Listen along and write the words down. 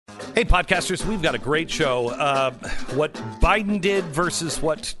Hey, podcasters, we've got a great show. What Biden did versus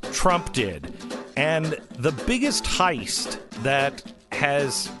what Trump did. And the biggest heist that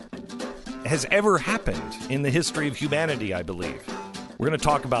has ever happened in the history of humanity, I believe. We're going to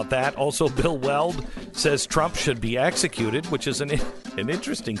talk about that. Also, Bill Weld says Trump should be executed, which is an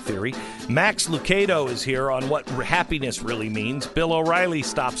interesting theory. Max Lucado is here on what happiness really means. Bill O'Reilly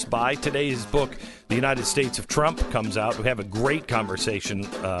stops by. Today's book, The United States of Trump, comes out. We have a great conversation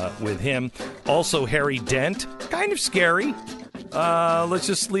with him. Also, Harry Dent, kind of scary. Let's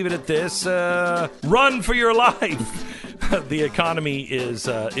just leave it at this. Run for your life. The economy is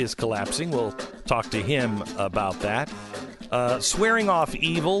collapsing. We'll talk to him about that. Swearing off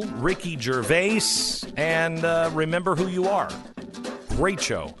evil, Ricky Gervais, and remember who you are. Great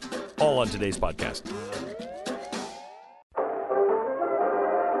show, all on today's podcast.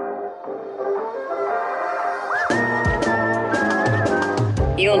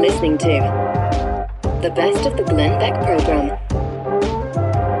 You're listening to the best of the Glenn Beck program.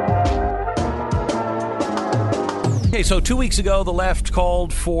 Okay, so 2 weeks ago, the left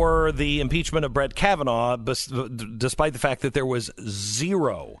called for the impeachment of Brett Kavanaugh, despite the fact that there was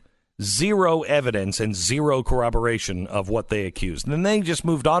zero evidence and zero corroboration of what they accused. And then they just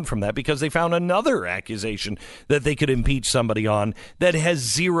moved on from that because they found another accusation that they could impeach somebody on that has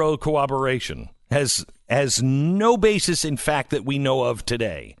zero corroboration, has no basis in fact that we know of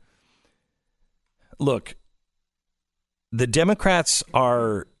today. Look, the Democrats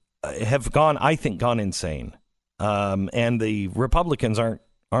have gone insane. And the Republicans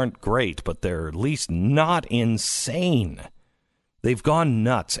aren't great, but they're at least not insane. They've gone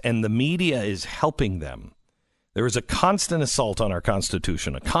nuts, and the media is helping them. There is a constant assault on our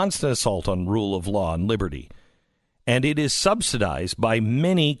Constitution, a constant assault on rule of law and liberty, and it is subsidized by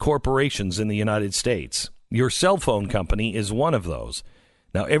many corporations in the United States. Your cell phone company is one of those.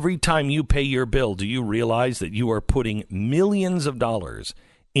 Now, every time you pay your bill, do you realize that you are putting millions of dollars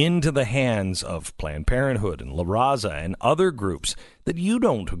into the hands of Planned Parenthood and La Raza and other groups that you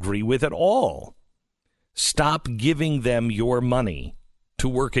don't agree with at all? Stop giving them your money to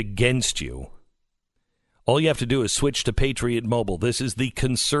work against you. All you have to do is switch to Patriot Mobile. This is the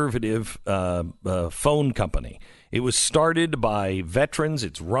conservative phone company. It was started by veterans.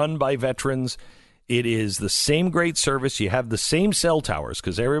 It's run by veterans. It is the same great service. You have the same cell towers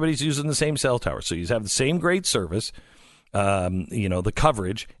because everybody's using the same cell towers. So you have the same great service. The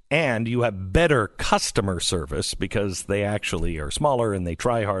coverage, and you have better customer service because they actually are smaller and they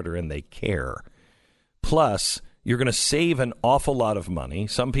try harder and they care. Plus, you're going to save an awful lot of money.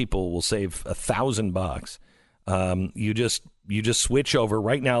 Some people will save $1,000. You just switch over.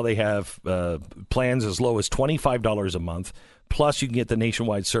 Right now, they have plans as low as $25 a month. Plus, you can get the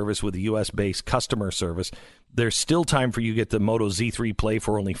nationwide service with a U.S.-based customer service. There's still time for you to get the Moto Z3 Play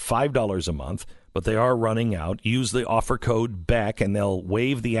for only $5 a month, but they are running out. Use the offer code BECK, and they'll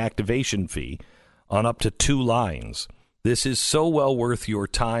waive the activation fee on up to 2 lines. This is so well worth your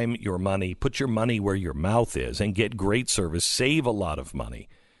time, your money. Put your money where your mouth is and get great service, save a lot of money,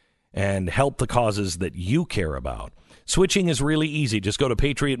 and help the causes that you care about. Switching is really easy. Just go to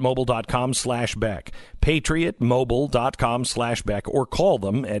patriotmobile.com/Beck, patriotmobile.com/Beck, or call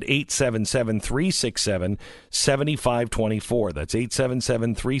them at 877-367-7524. That's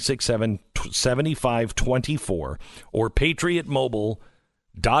 877-367-7524 or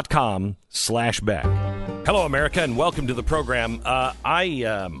patriotmobile.com/Beck. Hello, America, and welcome to the program.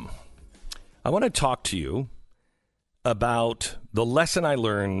 I want to talk to you about the lesson I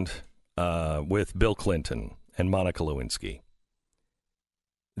learned with Bill Clinton and Monica Lewinsky.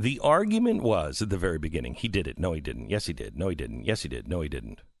 The argument was at the very beginning, he did it. No, he didn't. Yes, he did. No, he didn't. Yes, he did. No, he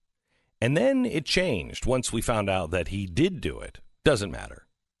didn't. And then it changed once we found out that he did do it. Doesn't matter.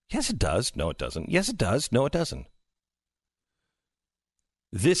 Yes, it does. No, it doesn't. Yes, it does. No, it doesn't.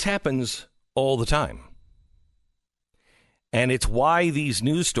 This happens all the time. And it's why these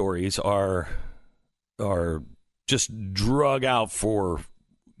news stories are just drug out for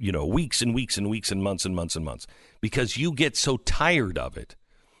weeks and weeks and weeks and months and months and months, because you get so tired of it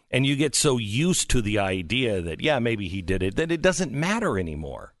and you get so used to the idea that, yeah, maybe he did it, that it doesn't matter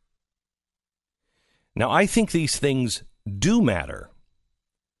anymore. Now, I think these things do matter,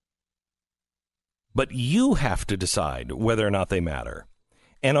 but you have to decide whether or not they matter.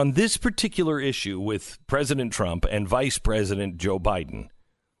 And on this particular issue with President Trump and Vice President Joe Biden,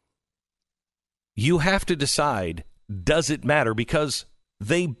 you have to decide, does it matter? Because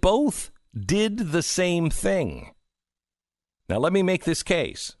they both did the same thing. Now, let me make this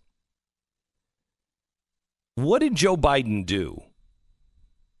case. What did Joe Biden do?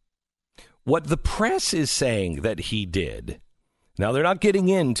 What the press is saying that he did Now, they're not getting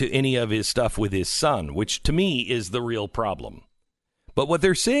into any of his stuff with his son, which to me is the real problem. But what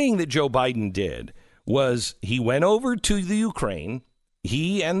they're saying that Joe Biden did was he went over to the Ukraine.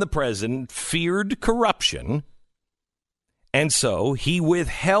 He and the president feared corruption. And so he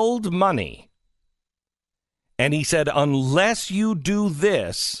withheld money. And he said, unless you do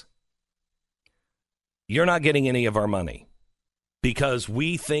this, you're not getting any of our money because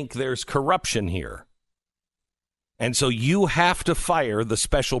we think there's corruption here. And so you have to fire the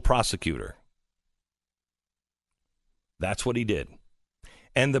special prosecutor. That's what he did.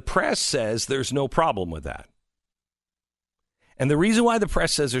 And the press says there's no problem with that. And the reason why the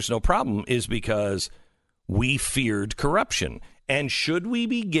press says there's no problem is because we feared corruption. And should we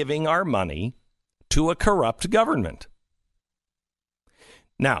be giving our money to a corrupt government?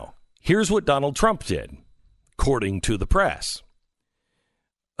 Now, here's what Donald Trump did, according to the press.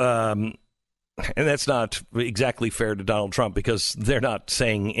 And that's not exactly fair to Donald Trump because they're not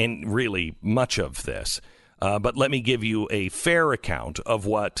saying really much of this. But let me give you a fair account of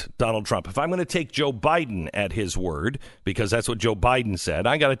what Donald Trump. If I'm going to take Joe Biden at his word, because that's what Joe Biden said,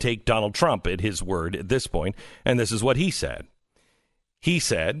 I got to take Donald Trump at his word at this point. And this is what he said. He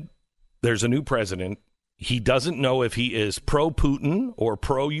said there's a new president. He doesn't know if he is pro-Putin or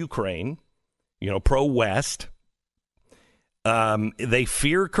pro-Ukraine, pro-West. They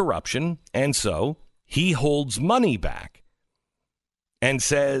fear corruption, and so he holds money back and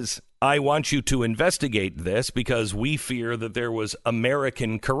says, I want you to investigate this because we fear that there was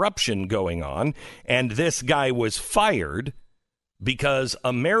American corruption going on, and this guy was fired because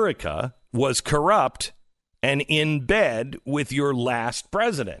America was corrupt and in bed with your last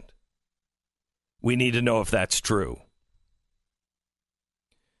president. We need to know if that's true.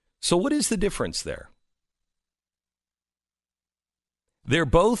 So what is the difference there? They're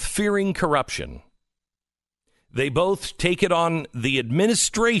both fearing corruption. They both take it on, the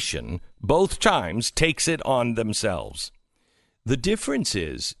administration, both times, takes it on themselves. The difference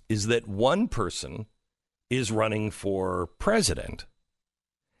is that one person is running for president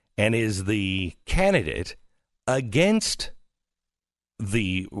and is the candidate against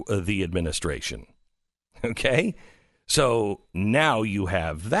the administration. Okay? So now you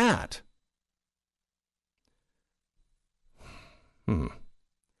have that.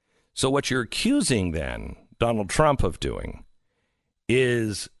 So what you're accusing then Donald Trump of doing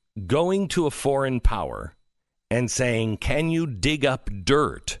is going to a foreign power and saying, can you dig up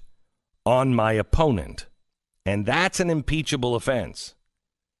dirt on my opponent? And that's an impeachable offense.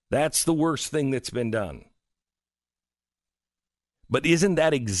 That's the worst thing that's been done. But isn't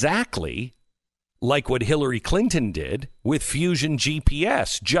that exactly like what Hillary Clinton did with Fusion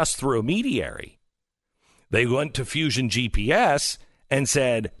GPS just through a mediary? They went to Fusion GPS and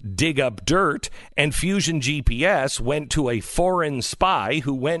said, dig up dirt, and Fusion GPS went to a foreign spy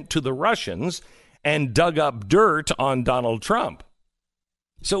who went to the Russians and dug up dirt on Donald Trump.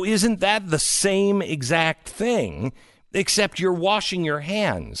 So isn't that the same exact thing, except you're washing your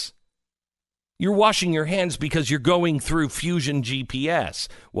hands? You're washing your hands because you're going through Fusion GPS.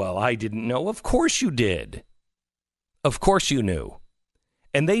 Well, I didn't know. Of course you did. Of course you knew.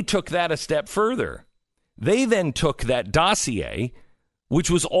 And they took that a step further. They then took that dossier,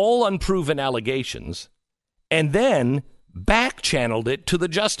 which was all unproven allegations, and then back-channeled it to the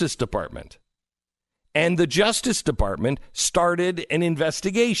Justice Department. And the Justice Department started an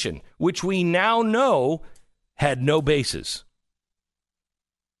investigation, which we now know had no basis.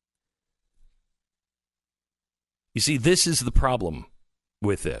 You see, this is the problem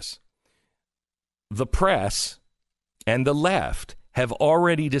with this. The press and the left have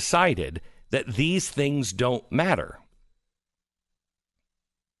already decided that these things don't matter.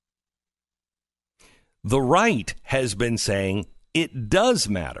 The right has been saying it does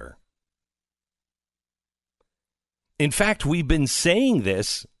matter. In fact, we've been saying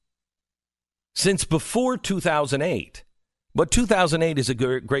this since before 2008. But 2008 is a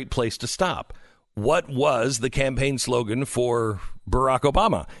great place to stop. What was the campaign slogan for Barack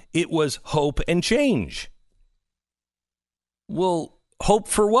Obama? It was hope and change. Well, hope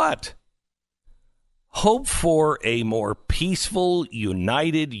for what? Hope for a more peaceful,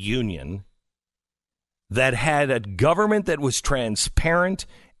 united union that had a government that was transparent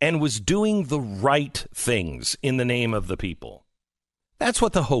and was doing the right things in the name of the people. That's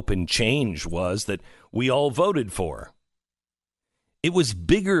what the hope and change was that we all voted for. It was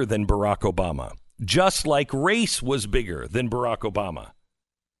bigger than Barack Obama, just like race was bigger than Barack Obama.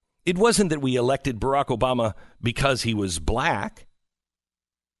 It wasn't that we elected Barack Obama because he was black.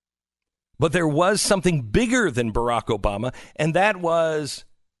 But there was something bigger than Barack Obama, and that was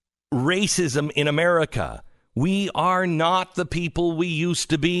racism in America. We are not the people we used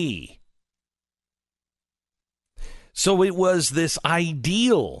to be. So it was this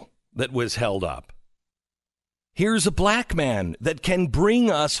ideal that was held up. Here's a black man that can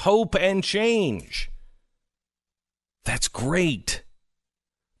bring us hope and change. That's great.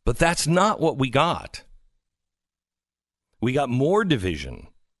 But that's not what we got. We got more division,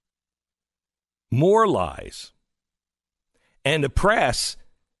 more lies, and a press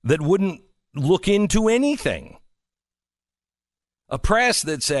that wouldn't look into anything. A press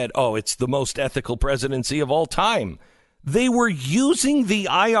that said, oh, it's the most ethical presidency of all time. They were using the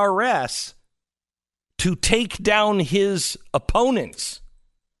IRS to take down his opponents.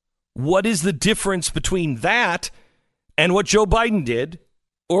 What is the difference between that and what Joe Biden did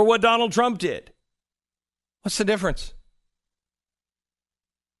or what Donald Trump did? What's the difference?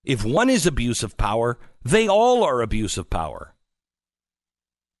 If one is abuse of power, they all are abuse of power.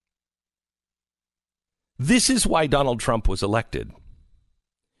 This is why Donald Trump was elected.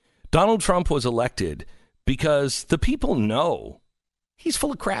 Donald Trump was elected because the people know he's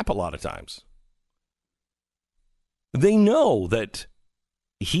full of crap a lot of times. They know that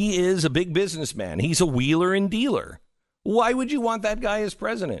he is a big businessman. He's a wheeler and dealer. Why would you want that guy as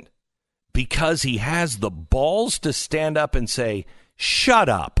president? Because he has the balls to stand up and say, shut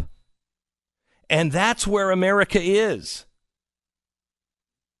up. And that's where America is.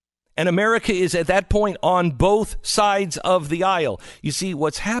 And America is at that point on both sides of the aisle. You see,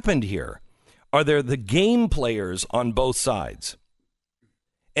 what's happened here are there the game players on both sides.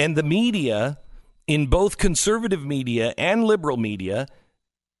 And the media, in both conservative media and liberal media,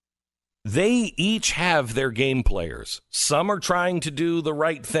 they each have their game players. Some are trying to do the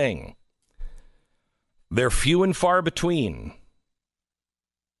right thing. They're few and far between.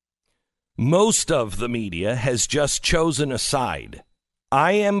 Most of the media has just chosen a side.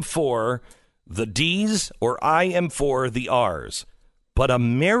 I am for the D's or I am for the R's. But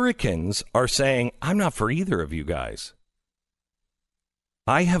Americans are saying, I'm not for either of you guys.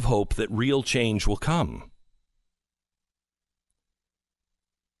 I have hope that real change will come.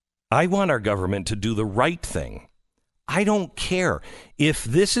 I want our government to do the right thing. I don't care. If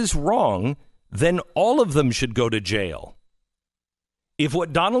this is wrong, then all of them should go to jail. If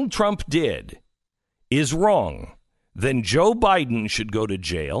what Donald Trump did is wrong, then Joe Biden should go to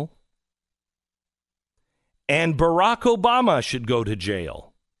jail and Barack Obama should go to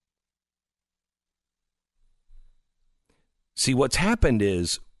jail. See, what's happened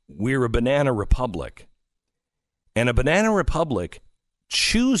is we're a banana republic, and a banana republic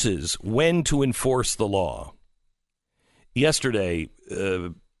chooses when to enforce the law. Yesterday,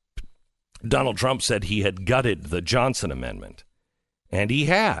 Donald Trump said he had gutted the Johnson Amendment, and he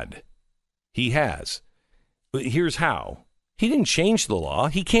had. He has. Here's how. He didn't change the law.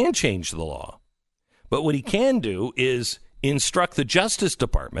 He can change the law. But what he can do is instruct the Justice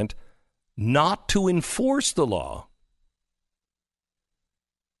Department not to enforce the law.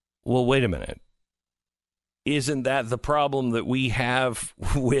 Well, wait a minute. Isn't that the problem that we have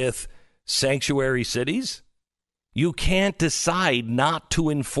with sanctuary cities? You can't decide not to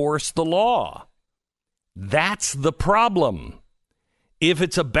enforce the law. That's the problem. If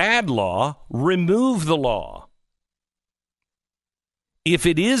it's a bad law, remove the law. If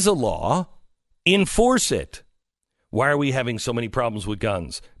it is a law, enforce it. Why are we having so many problems with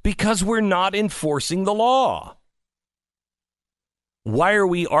guns? Because we're not enforcing the law. Why are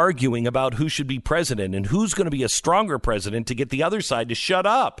we arguing about who should be president and who's going to be a stronger president to get the other side to shut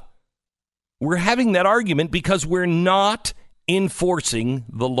up? We're having that argument because we're not enforcing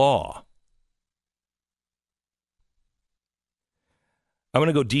the law. I'm going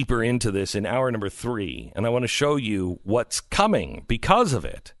to go deeper into this in hour number 3, and I want to show you what's coming because of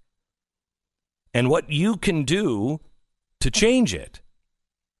it and what you can do to change it.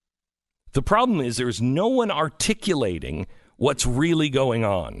 The problem is there's no one articulating what's really going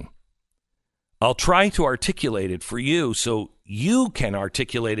on. I'll try to articulate it for you so you can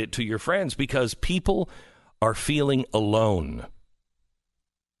articulate it to your friends because people are feeling alone.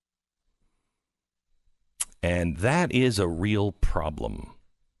 And that is a real problem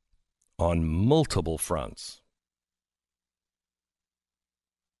on multiple fronts.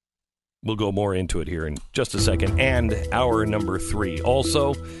 We'll go more into it here in just a second. And hour number 3.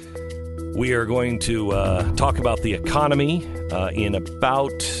 Also, we are going to talk about the economy in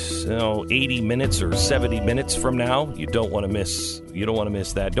about 80 minutes or 70 minutes from now. You don't want to miss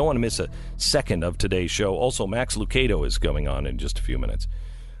that. Don't want to miss a second of today's show. Also, Max Lucado is going on in just a few minutes.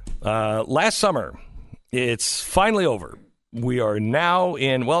 Last summer, it's finally over. We are now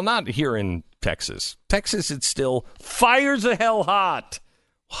in, well, not here in Texas. Texas, it's still fires of hell hot.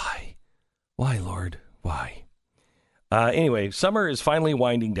 Why? Why, Lord? Why? Anyway, summer is finally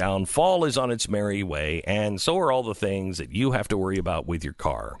winding down. Fall is on its merry way, and so are all the things that you have to worry about with your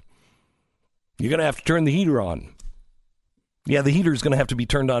car. You're going to have to turn the heater on. Yeah, the heater is going to have to be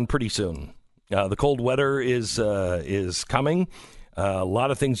turned on pretty soon. The cold weather is coming. A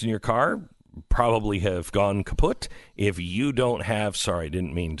lot of things in your car probably have gone kaput. If you don't have, sorry, I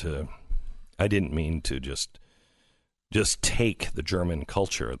didn't mean to just take the German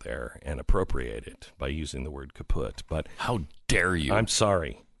culture there and appropriate it by using the word kaput. But how dare you? I'm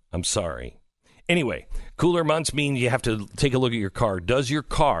sorry. Anyway, cooler months mean you have to take a look at your car. Does your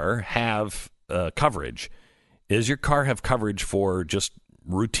car have coverage? Does your car have coverage for just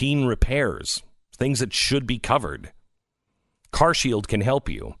routine repairs, things that should be covered? CarShield can help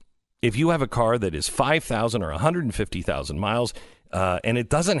you. If you have a car that is 5,000 or 150,000 miles and it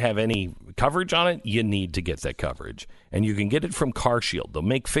doesn't have any coverage on it, you need to get that coverage. And you can get it from CarShield. They'll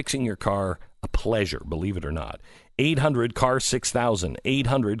make fixing your car a pleasure, believe it or not. 800-CAR-6000,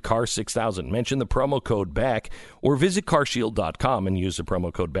 800-CAR-6000. Mention the promo code BECK or visit carshield.com and use the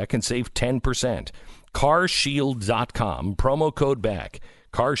promo code BECK and save 10%. carshield.com, promo code BECK.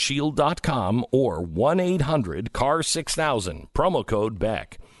 carshield.com or 1-800-CAR-6000, promo code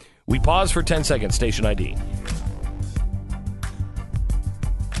BECK. We pause for 10 seconds, station ID.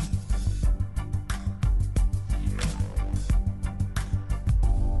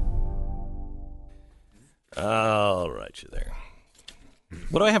 All right, you there.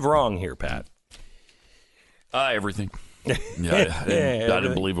 What do I have wrong here, Pat? Everything. Yeah, I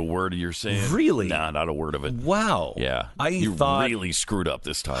didn't believe a word you're saying. Really? Nah, not a word of it. Wow. Yeah. You really screwed up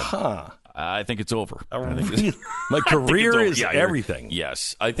this time. Huh. I think it's over. My career is everything.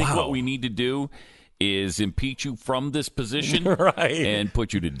 Yes. I think what we need to do is impeach you from this position and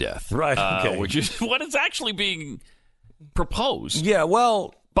put you to death. Right. Okay. Which is what is actually being proposed. Yeah,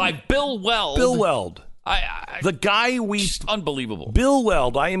 well. By Bill Weld. Bill Weld. The guy unbelievable. Bill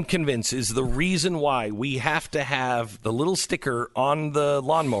Weld, I am convinced, is the reason why we have to have the little sticker on the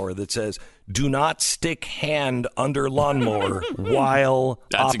lawnmower that says, do not stick hand under lawnmower while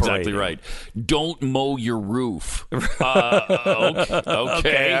That's operating. Exactly right. Don't mow your roof. Okay,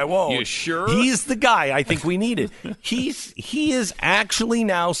 I won't. You sure? He's the guy I think we needed. He is actually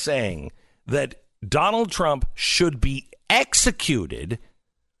now saying that Donald Trump should be executed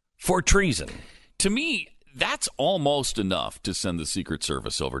for treason. To me, that's almost enough to send the Secret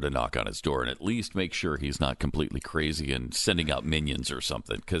Service over to knock on his door and at least make sure he's not completely crazy and sending out minions or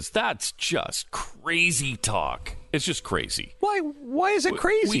something, because that's just crazy talk. It's just crazy. Why is it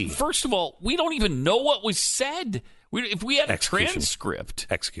crazy? First of all, we don't even know what was said. If we had a transcript.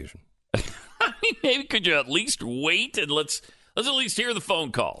 Execution. I mean, maybe could you at least wait and let's at least hear the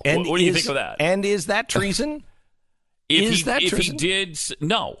phone call. What do you think of that? And is that treason? If he did,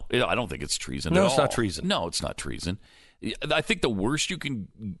 no, I don't think it's treason. No, at it's all. not treason. No, it's not treason. I think the worst you can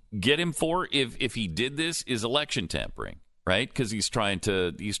get him for, if he did this, is election tampering, right? Because he's trying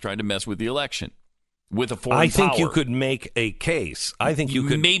to mess with the election with a foreign power. I think you could make a case. I think you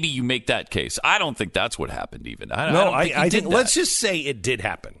could. Maybe you make that case. I don't think that's what happened. Even I think. Let's just say it did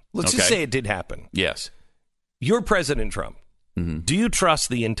happen. Let's just say it did happen. Yes. You're President Trump. Mm-hmm. Do you trust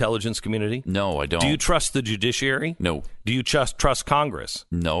the intelligence community? No, I don't. Do you trust the judiciary? No. Do you trust Congress?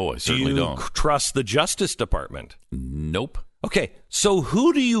 No, I certainly don't. Do you trust the Justice Department? Nope. Okay, so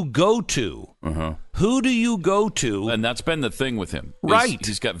who do you go to? Who do you go to? And that's been the thing with him. Right.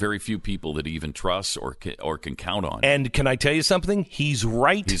 He's got very few people that he even trusts or can count on. And can I tell you something? He's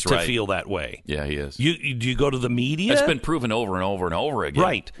right to feel that way. Yeah, he is. Do you go to the media? It's been proven over and over and over again.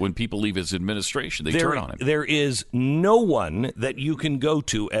 Right. When people leave his administration, they turn on him. There is no one that you can go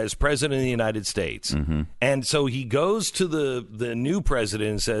to as president of the United States. Mm-hmm. And so he goes to the new president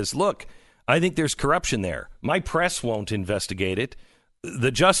and says, look, I think there's corruption there. My press won't investigate it.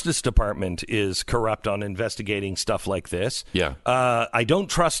 The Justice Department is corrupt on investigating stuff like this. Yeah. I don't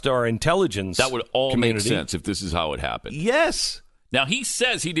trust our intelligence That would all community. make sense if this is how it happened. Yes. Now, he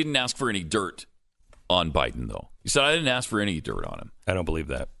says he didn't ask for any dirt on Biden, though. He said, I didn't ask for any dirt on him. I don't believe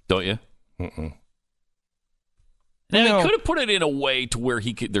that. Don't you? Mm-mm. Now, he could have put it in a way to where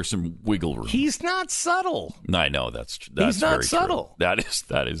there's some wiggle room. He's not subtle. I know that's He's not very subtle. True.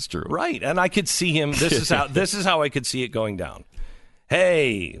 That is true. Right, and I could see him. This is how I could see it going down.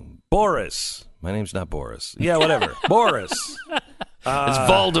 Hey, Boris. My name's not Boris. Yeah, whatever. Boris. It's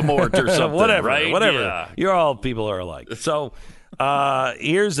Voldemort or something. Whatever. Right? Whatever. Yeah. You're all people are alike. So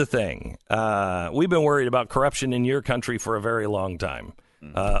here's the thing. We've been worried about corruption in your country for a very long time.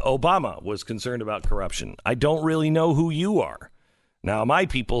 Obama was concerned about corruption. I don't really know who you are. Now, my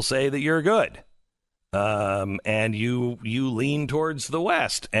people say that you're good. And you lean towards the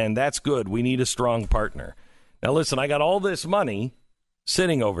West, and that's good. We need a strong partner. Now, listen, I got all this money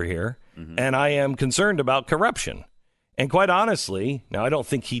sitting over here, and I am concerned about corruption. And quite honestly, now I don't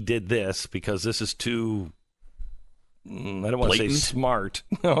think he did this because this is too, I don't want to say smart.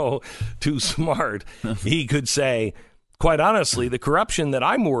 No, too smart. He could say, quite honestly, the corruption that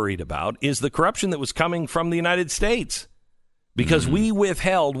I'm worried about is the corruption that was coming from the United States. Because we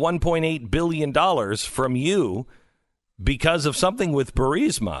withheld $1.8 billion from you because of something with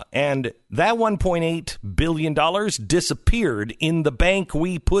Burisma. And that $1.8 billion disappeared in the bank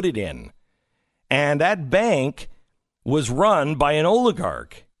we put it in. And that bank was run by an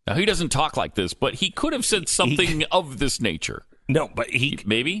oligarch. Now, he doesn't talk like this, but he could have said something of this nature. No, but he...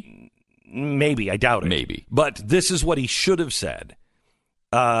 Maybe? Maybe, I doubt it. Maybe. But this is what he should have said.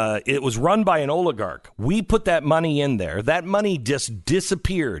 It was run by an oligarch. We put that money in there. That money just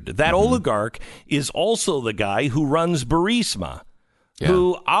disappeared. That oligarch is also the guy who runs Burisma,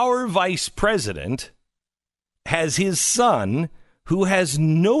 who our vice president has his son who has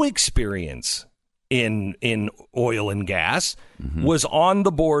no experience in oil and gas, was on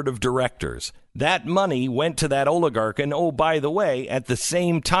the board of directors. That money went to that oligarch. And, oh, by the way, at the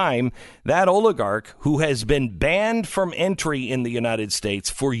same time, that oligarch, who has been banned from entry in the United States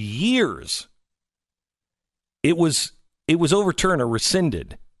for years, it was overturned or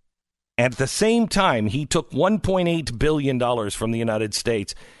rescinded. At the same time, he took $1.8 billion from the United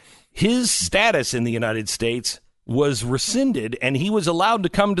States. His status in the United States was rescinded, and he was allowed to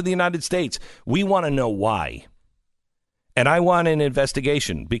come to the United States. We want to know why. And I want an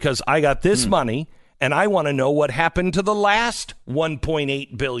investigation because I got this money, and I want to know what happened to the last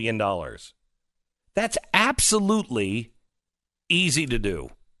 $1.8 billion. That's absolutely easy to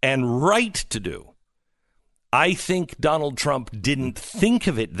do and right to do. I think Donald Trump didn't think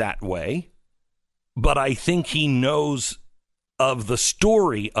of it that way, but I think he knows of the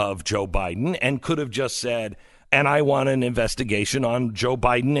story of Joe Biden and could have just said, and I want an investigation on Joe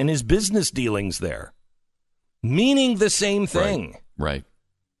Biden and his business dealings there. Meaning the same thing. Right.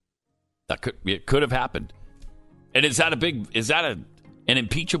 It could have happened. And is that an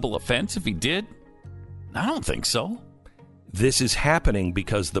impeachable offense if he did? I don't think so. This is happening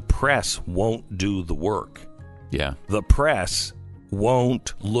because the press won't do the work. Yeah. The press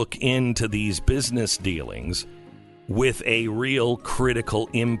won't look into these business dealings with a real critical,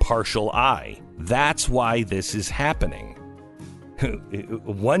 impartial eye. That's why this is happening.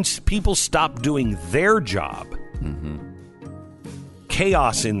 Once people stop doing their job,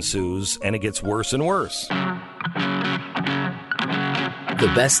 chaos ensues and it gets worse and worse. The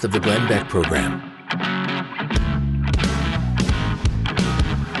best of the Glenn Beck program.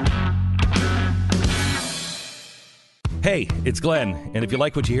 Hey, it's Glenn, and if you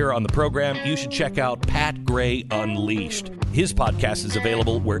like what you hear on the program, you should check out Pat Gray Unleashed. His podcast is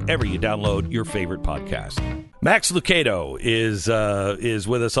available wherever you download your favorite podcast. Max Lucado is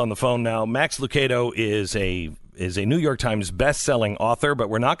with us on the phone now. Max Lucado is a New York Times best-selling author, but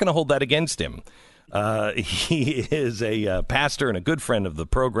we're not going to hold that against him. He is a pastor and a good friend of the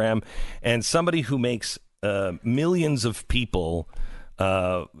program, and somebody who makes millions of people.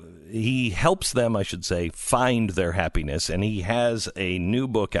 He helps them, I should say, find their happiness, and he has a new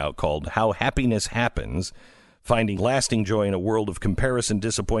book out called How Happiness Happens, Finding Lasting Joy in a World of Comparison,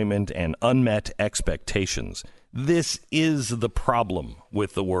 Disappointment, and Unmet Expectations. This is the problem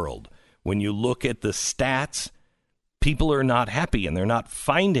with the world. When you look at the stats, people are not happy, and they're not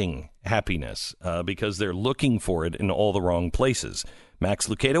finding happiness because they're looking for it in all the wrong places. Max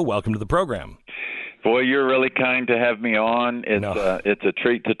Lucado, welcome to the program. Boy, you're really kind to have me on. It's a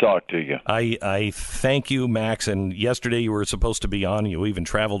treat to talk to you. I thank you, Max. And yesterday you were supposed to be on. You even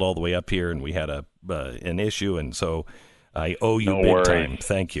traveled all the way up here, and we had an issue, and so I owe you big time.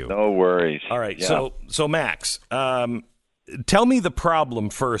 Thank you. No worries. All right. Yeah. So Max, tell me the problem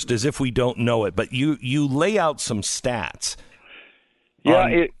first, as if we don't know it. But you lay out some stats.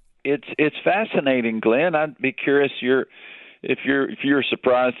 Yeah, it's fascinating, Glenn. I'd be curious. If you're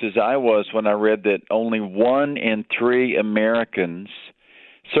surprised as I was when I read that only 1 in 3 Americans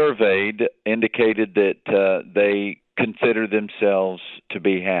surveyed indicated that they consider themselves to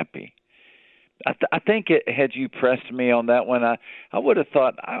be happy. I think had you pressed me on that one, I would have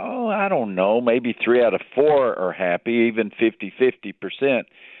thought, I don't know, maybe 3 out of 4 are happy, even 50%.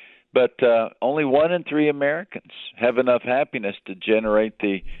 But only 1 in 3 Americans have enough happiness to generate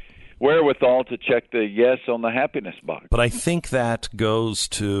the wherewithal to check the yes on the happiness box. But I think that goes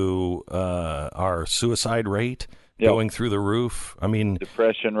to our suicide rate going through the roof. I mean,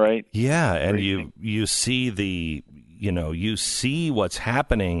 depression rate. Yeah, and you see you see what's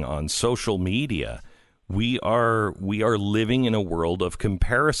happening on social media we are living in a world of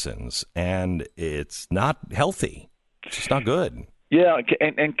comparisons, and it's not healthy. It's just not good. Yeah,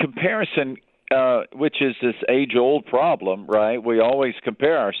 and comparison, which is this age-old problem, right? We always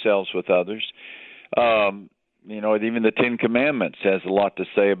compare ourselves with others. Even the Ten Commandments has a lot to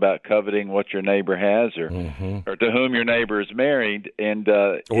say about coveting what your neighbor has, or to whom your neighbor is married, and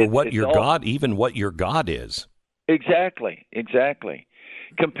or what your God, even what your God is. Exactly.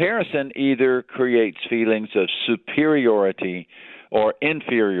 Comparison either creates feelings of superiority or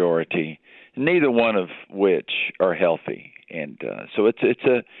inferiority, neither one of which are healthy, and so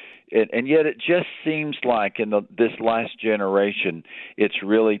and yet it just seems like in this last generation, it's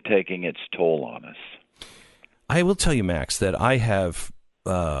really taking its toll on us. I will tell you, Max, that I have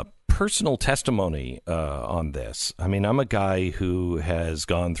personal testimony on this. I mean, I'm a guy who has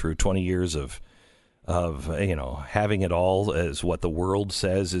gone through 20 years of having it all as what the world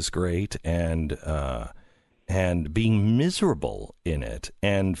says is great, and being miserable in it,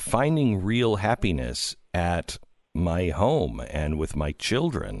 and finding real happiness at my home and with my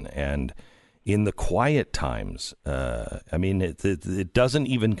children and in the quiet times. I mean, it doesn't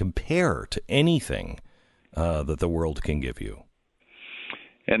even compare to anything that the world can give you.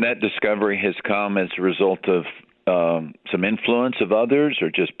 And that discovery has come as a result of some influence of others, or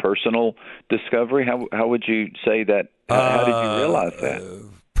just personal discovery? How would you say that? How did you realize that?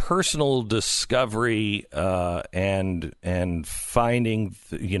 Personal discovery, and finding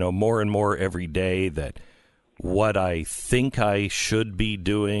more and more every day that what I think I should be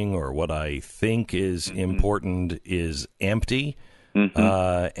doing or what I think is important is empty,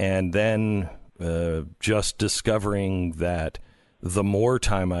 and then just discovering that the more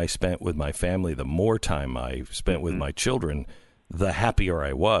time I spent with my family, the more time I spent with my children, the happier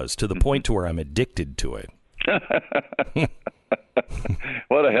I was, to the point to where I'm addicted to it.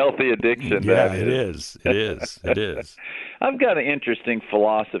 What a healthy addiction that is. It is. I've got an interesting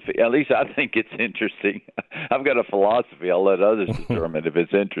philosophy. At least I think it's interesting. I've got a philosophy. I'll let others determine if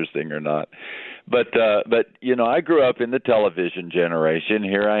it's interesting or not. But I grew up in the television generation.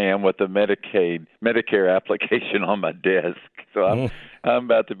 Here I am with the Medicare application on my desk. So I'm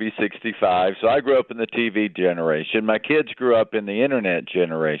about to be 65. So I grew up in the TV generation. My kids grew up in the internet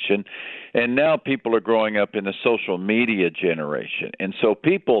generation. And now people are growing up in the social media generation. And so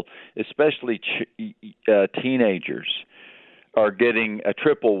people, especially teenagers, are getting a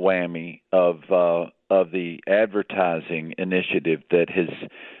triple whammy of the advertising initiative that has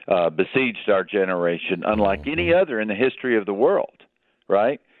besieged our generation, unlike any other in the history of the world,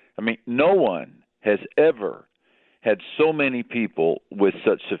 right? I mean, no one has ever had so many people with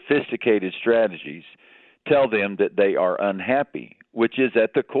such sophisticated strategies tell them that they are unhappy, which is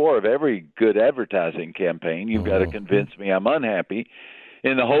at the core of every good advertising campaign. You've got to convince me I'm unhappy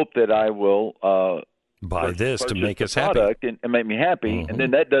in the hope that I will buy this to make us happy and make me happy, and then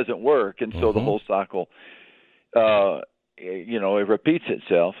that doesn't work, and so the whole cycle, it repeats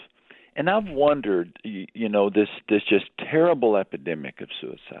itself. And I've wondered, this just terrible epidemic of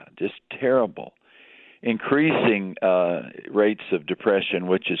suicide, just terrible, increasing rates of depression,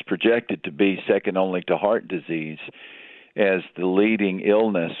 which is projected to be second only to heart disease as the leading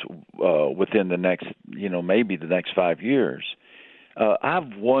illness within the next, maybe the next 5 years.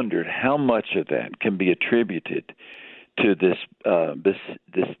 I've wondered how much of that can be attributed to this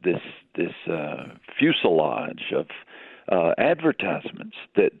fuselage of advertisements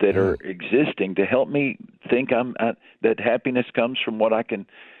that are existing to help me think that happiness comes from what I can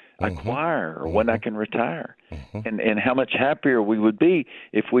acquire or when I can retire, and how much happier we would be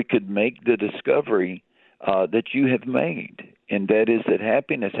if we could make the discovery that you have made, and that is that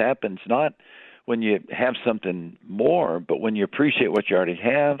happiness happens not when you have something more, but when you appreciate what you already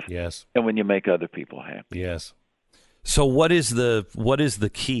have, yes, and when you make other people happy. Yes. So what is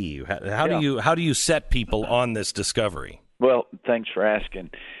the key? How do you set people on this discovery? Well, thanks for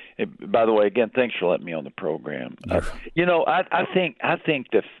asking. By the way, again, thanks for letting me on the program. I think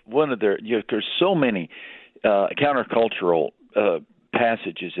that there's so many countercultural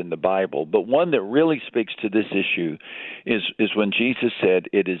passages in the Bible, but one that really speaks to this issue is when Jesus said,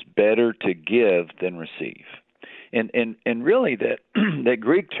 "It is better to give than receive." And really that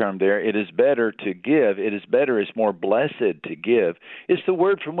Greek term there, "it is better to give," "it is better" is more blessed to give, is the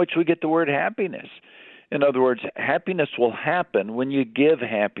word from which we get the word happiness. In other words, happiness will happen when you give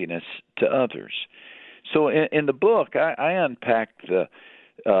happiness to others. So in the book, I unpack the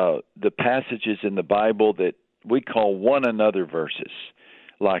passages in the Bible that we call one another verses,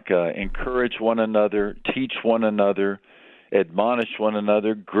 like encourage one another, teach one another, admonish one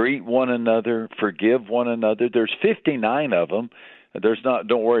another, greet one another, forgive one another. There's 59 of them.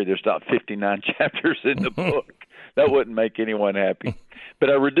 Don't worry, there's not 59 chapters in the book. That wouldn't make anyone happy. But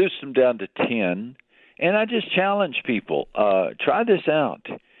I reduced them down to 10, and I just challenge people, try this out.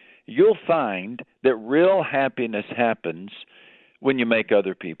 You'll find that real happiness happens when you make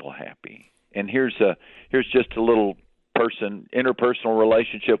other people happy. And here's just a little interpersonal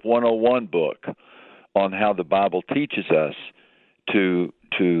relationship 101 book on how the Bible teaches us to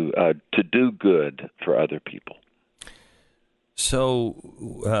do good for other people. So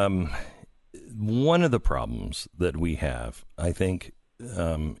one of the problems that we have, I think,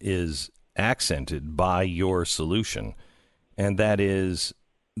 is accented by your solution, and that is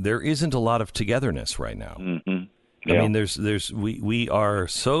there isn't a lot of togetherness right now. Mm-hmm. Yeah. I mean, we are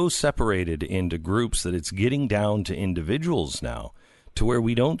so separated into groups that it's getting down to individuals now, to where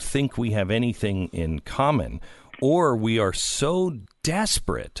we don't think we have anything in common, or we are so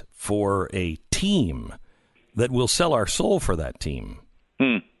desperate for a team that we'll sell our soul for that team.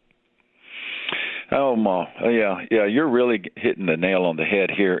 Oh, Ma, yeah, you're really hitting the nail on the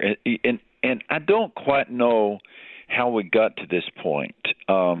head here, and I don't quite know how we got to this point,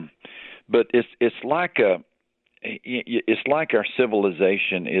 but it's like our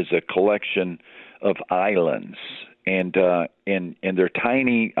civilization is a collection of islands, and they're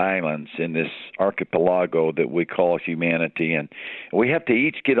tiny islands in this archipelago that we call humanity, and we have to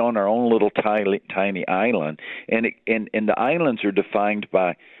each get on our own little tiny island, and the islands are defined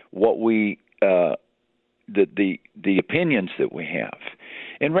by what we the opinions that we have,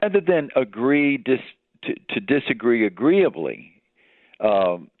 and rather than agree to disagree agreeably,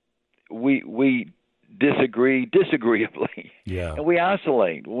 we disagree disagreeably. Yeah. And we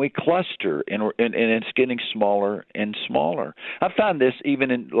isolate, we cluster, and it's getting smaller and smaller. I find this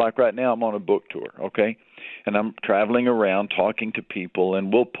even like right now, I'm on a book tour, okay? And I'm traveling around talking to people,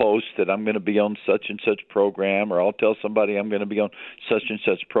 and we'll post that I'm going to be on such and such program, or I'll tell somebody I'm going to be on such and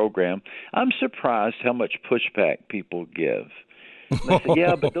such program. I'm surprised how much pushback people give. And I say,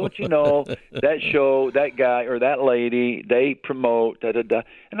 yeah, but don't you know that show, that guy or that lady, they promote da-da-da.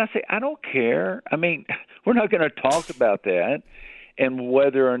 And I say, I don't care. I mean, we're not going to talk about that. And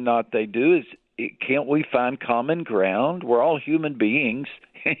whether or not they do, can't we find common ground? We're all human beings.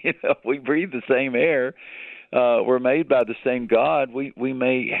 We breathe the same air. We're made by the same God. We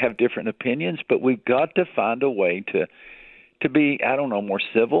may have different opinions, but we've got to find a way to be, I don't know, more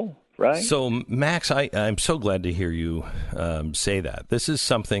civil. Right. So, Max, I'm so glad to hear you say that. This is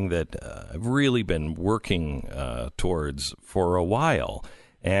something that I've really been working towards for a while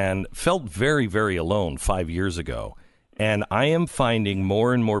and felt very, very alone 5 years ago. And I am finding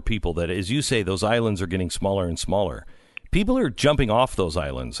more and more people that, as you say, those islands are getting smaller and smaller. People are jumping off those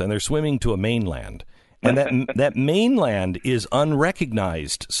islands and they're swimming to a mainland. And that mainland is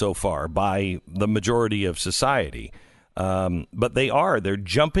unrecognized so far by the majority of society. But they're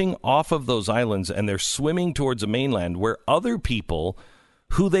jumping off of those islands and they're swimming towards a mainland where other people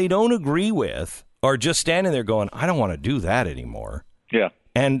who they don't agree with are just standing there going, I don't want to do that anymore. Yeah.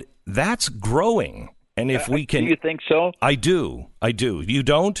 And that's growing. And if we can. Do you think so? I do. You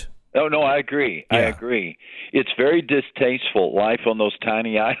don't? Oh, no, I agree. Yeah. I agree. It's very distasteful, life on those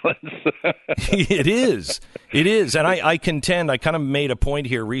tiny islands. It is. And I contend, I kind of made a point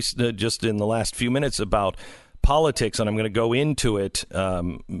here just in the last few minutes about politics, and I'm going to go into it,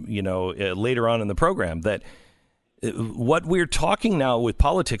 later on in the program, that what we're talking now with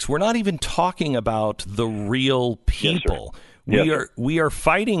politics, we're not even talking about the real people. Yes, we are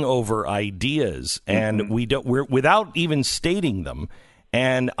fighting over ideas, and we're without even stating them.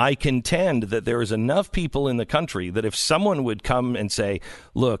 And I contend that there is enough people in the country that if someone would come and say,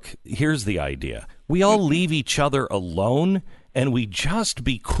 look, here's the idea. We all leave each other alone and we just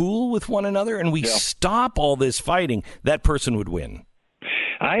be cool with one another and we stop all this fighting, that person would win.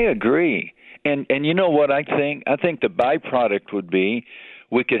 I agree. And you know what I think? I think the byproduct would be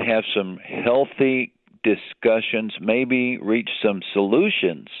we could have some healthy discussions, maybe reach some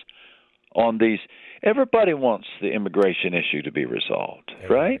solutions on these. Everybody wants the immigration issue to be resolved,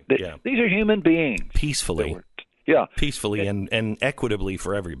 right? Yeah. These are human beings. Peacefully. Yeah. Peacefully and equitably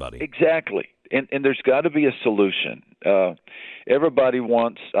for everybody. Exactly. And there's got to be a solution. Everybody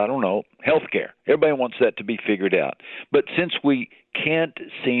wants, I don't know, health care. Everybody wants that to be figured out. But since we can't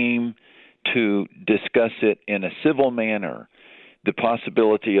seem to discuss it in a civil manner, the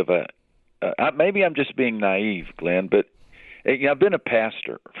possibility of maybe I'm just being naive, Glenn, but I've been a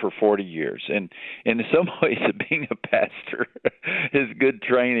pastor for 40 years, and in some ways being a pastor is good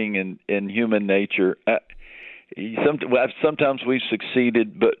training in human nature. Sometimes we've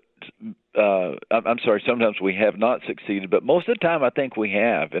succeeded, but I'm sorry, sometimes we have not succeeded, but most of the time I think we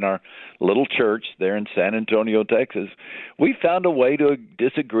have. In our little church there in San Antonio, Texas, we found a way to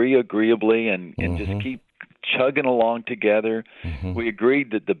disagree agreeably and just keep chugging along together. We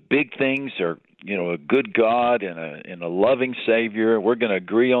agreed that the big things are, a good God and a loving Savior. We're going to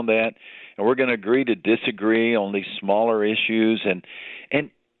agree on that, and we're going to agree to disagree on these smaller issues. And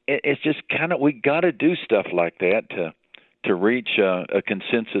it's just kind of, we got to do stuff like that to reach a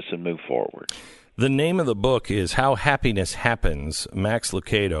consensus and move forward. The name of the book is How Happiness Happens. Max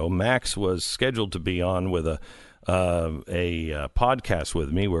Lucado. Max was scheduled to be on with a podcast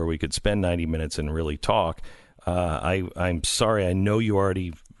with me where we could spend 90 minutes and really talk. I'm sorry. I know you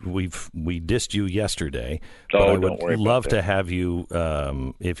already. We dissed you yesterday, but I would love to have you,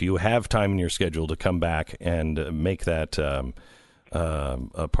 if you have time in your schedule, to come back and make that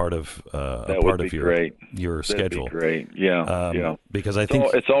a part of your schedule. That'd be great. Yeah. Because I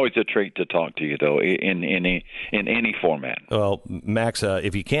think it's always a treat to talk to you, though, in any format. Well, Max,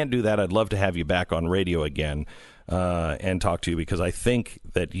 if you can't do that, I'd love to have you back on radio again and talk to you, because I think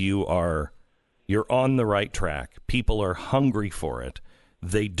that you're on the right track. People are hungry for it.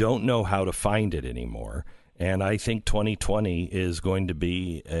 They don't know how to find it anymore. And I think 2020 is going to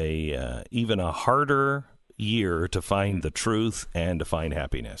be even a harder year to find the truth and to find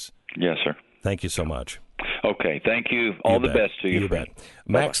happiness. Yes, sir. Thank you so much. Okay, thank you. All the best to you, You friend. bet.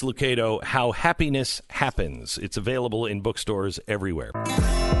 Max Lucado, How Happiness Happens. It's available in bookstores everywhere.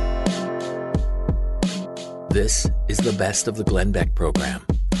 This is the best of the Glenn Beck program.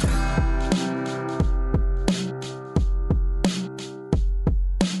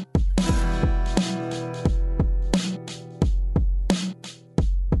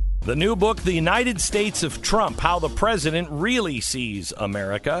 The new book, The United States of Trump, How the President Really Sees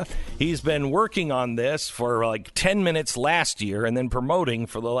America. He's been working on this for like 10 minutes last year and then promoting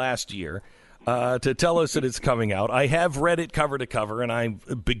for the last year to tell us that it's coming out. I have read it cover to cover, and I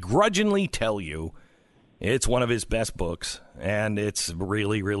begrudgingly tell you it's one of his best books, and it's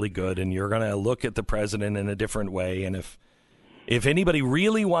really, really good, and you're going to look at the president in a different way. And if anybody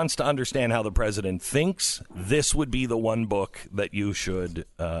really wants to understand how the president thinks, this would be the one book that you should.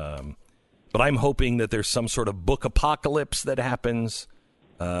 But I'm hoping that there's some sort of book apocalypse that happens,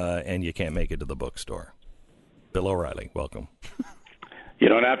 and you can't make it to the bookstore. Bill O'Reilly, welcome. You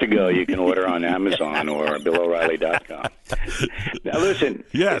don't have to go. You can order on Amazon or BillO'Reilly.com. Now, listen,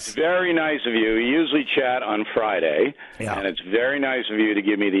 Yes. It's very nice of you. We usually chat on Friday, and it's very nice of you to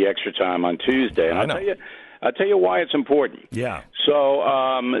give me the extra time on Tuesday. And I'll tell you why it's important. Yeah. So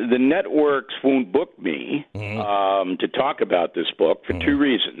the networks won't book me to talk about this book for two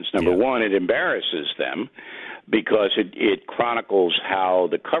reasons. Number one, it embarrasses them because it chronicles how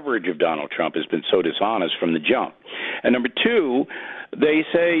the coverage of Donald Trump has been so dishonest from the jump. And number two, they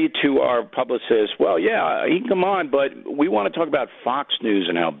say to our publicists, well, yeah, he can come on, but we want to talk about Fox News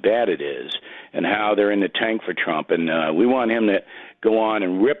and how bad it is and how they're in the tank for Trump, and we want him to go on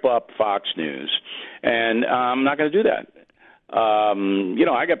and rip up Fox News. And I'm not going to do that.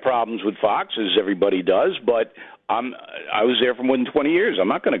 I got problems with Fox, as everybody does, but I was there for more than 20 years. I'm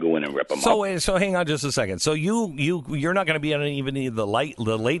not going to go in and rip them up. So hang on just a second. So you're not going to be on even any of the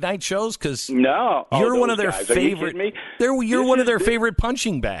late night shows, because no, you're one of their guys. favorite. You're one of their favorite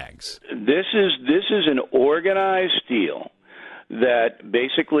punching bags. This is an organized deal that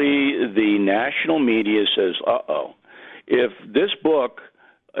basically the national media says,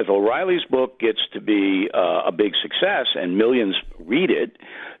 if O'Reilly's book gets to be a big success and millions read it,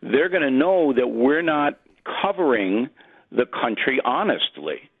 they're going to know that we're not covering the country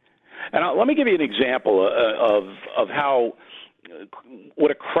honestly. And let me give you an example of how what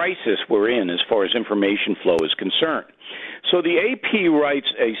a crisis we're in as far as information flow is concerned. So the AP writes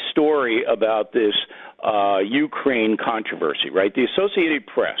a story about this Ukraine controversy, right? The Associated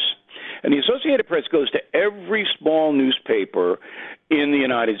Press. And the Associated Press goes to every small newspaper in the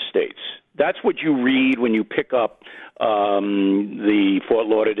United States. That's what you read when you pick up the Fort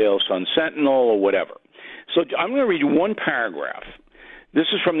Lauderdale Sun-Sentinel or whatever. So I'm going to read you one paragraph. This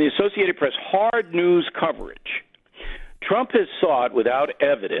is from the Associated Press, hard news coverage. Trump has sought, without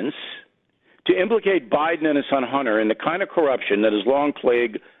evidence, to implicate Biden and his son Hunter in the kind of corruption that has long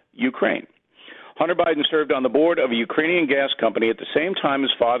plagued Ukraine. Hunter Biden served on the board of a Ukrainian gas company at the same time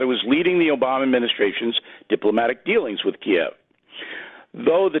his father was leading the Obama administration's diplomatic dealings with Kiev.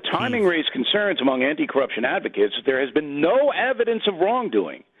 Though the timing raised concerns among anti-corruption advocates, there has been no evidence of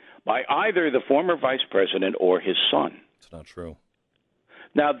wrongdoing by either the former vice president or his son. It's not true.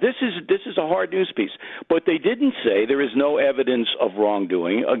 Now, this is a hard news piece, but they didn't say there is no evidence of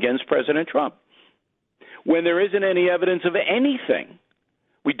wrongdoing against President Trump. When there isn't any evidence of anything,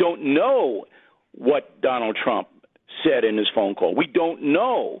 We don't know what Donald Trump said in his phone call. We don't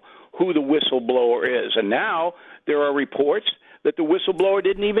know who the whistleblower is. And now there are reports that the whistleblower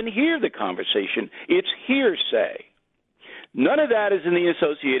didn't even hear the conversation. It's hearsay. None of that is in the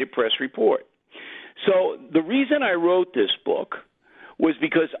Associated Press report. So the reason I wrote this book was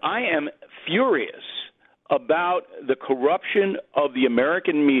because I am furious about the corruption of the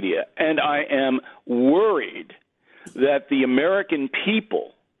American media, and I am worried that the American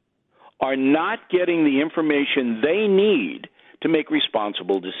people are not getting the information they need to make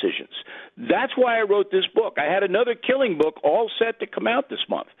responsible decisions. That's why I wrote this book. I had another killing book all set to come out this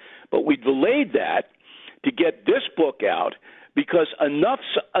month, but we delayed that to get this book out because enough's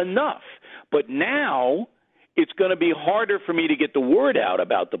enough. But now it's going to be harder for me to get the word out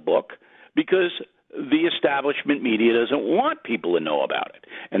about the book because the establishment media doesn't want people to know about it.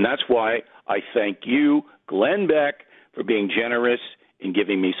 And that's why I thank you, Glenn Beck, for being generous in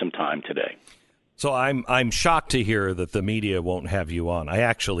giving me some time today. So I'm shocked to hear that the media won't have you on. I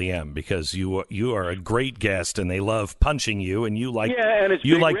actually am, because you are a great guest and they love punching you, and you like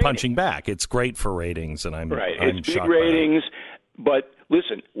punching back. It's great for ratings, and I'm it's shocked big ratings. But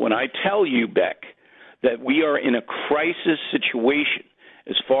listen, when I tell you, Beck, that we are in a crisis situation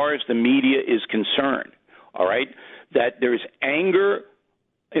as far as the media is concerned, all right, that there's anger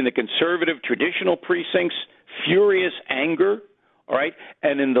in the conservative traditional precincts, furious anger, all right,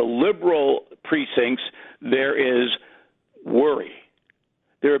 and in the liberal precincts, there is worry.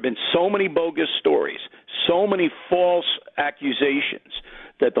 There have been so many bogus stories, so many false accusations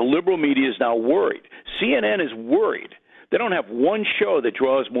that the liberal media is now worried. CNN is worried. They don't have one show that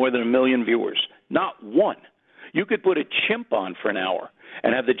draws more than 1 million viewers, not one. You could put a chimp on for an hour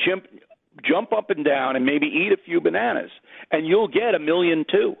and have the chimp jump up and down and maybe eat a few bananas, and you'll get 1 million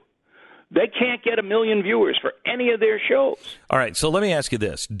too. They can't get 1 million viewers for any of their shows. All right, so let me ask you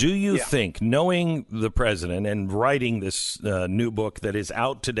this. Do you think, knowing the president and writing this new book that is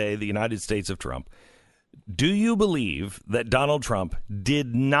out today, The United States of Trump, do you believe that Donald Trump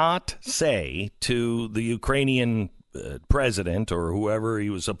did not say to the Ukrainian president or whoever he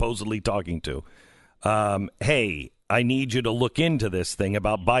was supposedly talking to, hey, I need you to look into this thing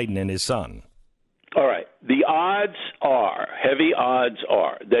about Biden and his son? All right. The odds are, heavy odds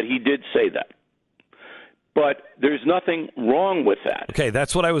are, that he did say that. But there's nothing wrong with that. Okay,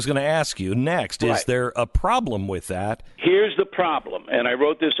 that's what I was going to ask you next. Is there a problem with that? Here's the problem, and I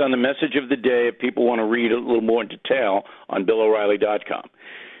wrote this on the message of the day if people want to read a little more in detail on BillO'Reilly.com.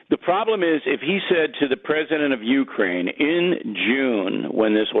 The problem is, if he said to the president of Ukraine in June,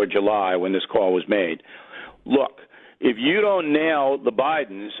 or July, when this call was made, look, if you don't nail the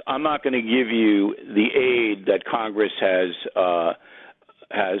Bidens, I'm not going to give you the aid that Congress has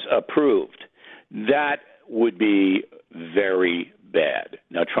approved. That would be very bad.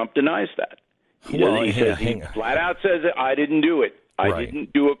 Now, Trump denies that. He flat out says that I didn't do it. I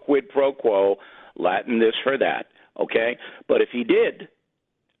didn't do a quid pro quo, Latin this for that. Okay? But if he did,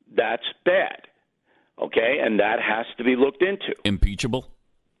 that's bad. Okay? And that has to be looked into. Impeachable?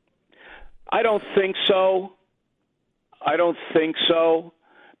 I don't think so.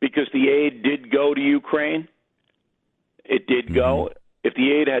 Because the aid did go to Ukraine. It did go. If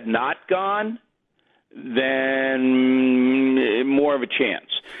the aid had not gone, then more of a chance.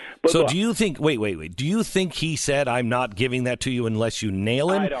 But so look, do you think, wait, do you think he said, I'm not giving that to you unless you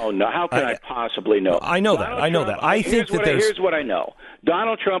nail him? I don't know. How can I possibly know? I know that. I think that Here's what I know.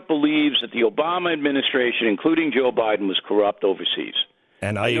 Donald Trump believes that the Obama administration, including Joe Biden, was corrupt overseas.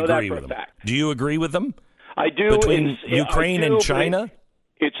 And I agree with him. Do you agree with them? I do. Between Ukraine and China?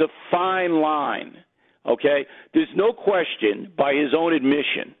 It's a fine line, okay? There's no question, by his own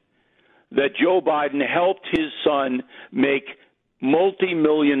admission, that Joe Biden helped his son make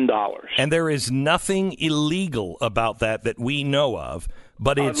multi-million dollars. And there is nothing illegal about that we know of,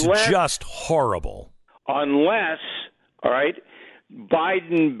 but it's just horrible. Unless, all right,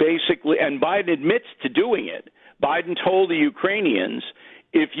 Biden admits to doing it. Biden told the Ukrainians,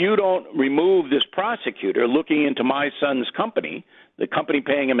 if you don't remove this prosecutor looking into my son's company, the company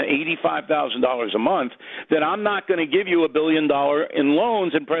paying him $85,000 a month, then I'm not going to give you $1 billion in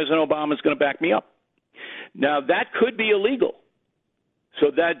loans, and President Obama is going to back me up. Now, that could be illegal.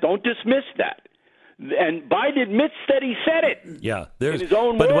 So don't dismiss that. And Biden admits that he said it. Yeah, in his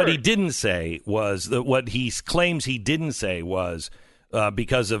own but words. What he didn't say was that what he claims he didn't say was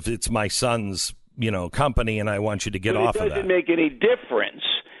because of it's my son's company, and I want you to get off of that. It doesn't make any difference.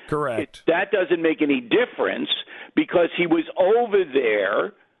 Correct. That doesn't make any difference because he was over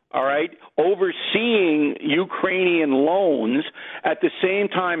there, all right, overseeing Ukrainian loans at the same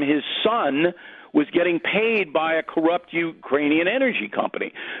time his son was getting paid by a corrupt Ukrainian energy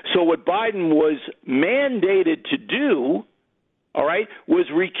company. So what Biden was mandated to do, all right, was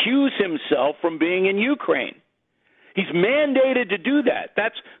recuse himself from being in Ukraine. He's mandated to do that.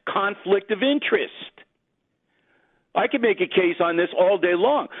 That's conflict of interest. I could make a case on this all day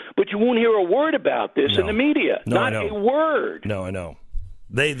long, but you won't hear a word about this in the media. No, Not a word. No, I know.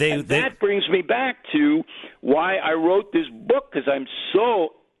 That brings me back to why I wrote this book, because I'm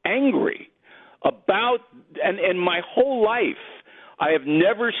so angry about, and my whole life, I have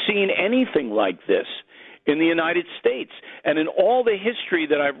never seen anything like this in the United States. And in all the history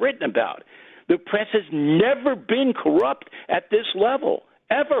that I've written about, the press has never been corrupt at this level,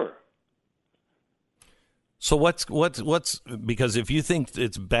 ever. So what's because if you think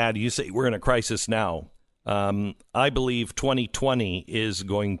it's bad, you say we're in a crisis now. I believe 2020 is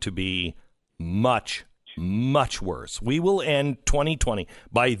going to be much, much worse. We will end 2020.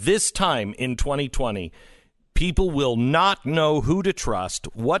 By this time in 2020, people will not know who to trust,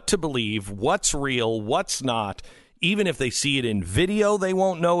 what to believe, what's real, what's not. Even if they see it in video, they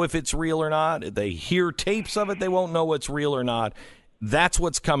won't know if it's real or not. If they hear tapes of it, they won't know what's real or not. That's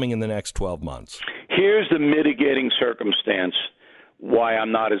what's coming in the next 12 months. Here's the mitigating circumstance why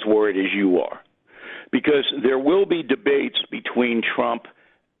I'm not as worried as you are. Because there will be debates between Trump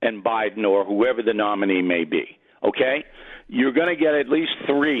and Biden or whoever the nominee may be, okay? You're going to get at least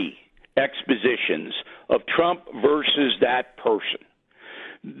 3 expositions of Trump versus that person.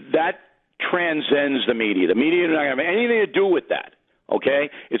 That transcends the media. The media is not going to have anything to do with that, okay?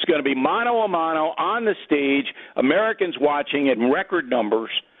 It's going to be mano a mano on the stage, Americans watching in record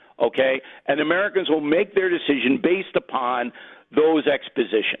numbers, okay? And Americans will make their decision based upon those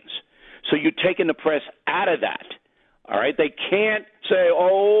expositions. So you're taking the press out of that, all right? They can't say,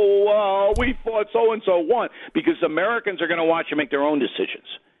 we thought so-and-so won, because Americans are going to watch and make their own decisions,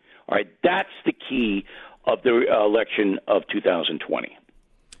 all right? That's the key of the election of 2020.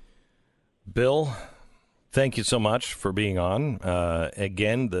 Bill, thank you so much for being on.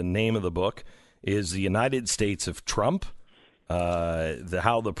 Again, the name of the book is The United States of Trump,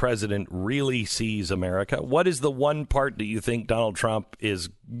 how the president really sees America. What is the one part that you think Donald Trump is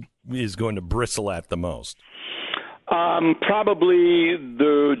going to bristle at the most? Probably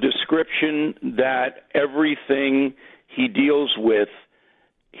the description that everything he deals with,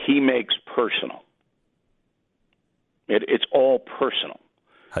 he makes personal. It's all personal.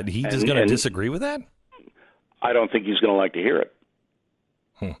 He's going to disagree with that? I don't think he's going to like to hear it.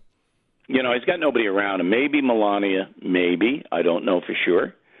 You know, he's got nobody around him. Maybe Melania, maybe. I don't know for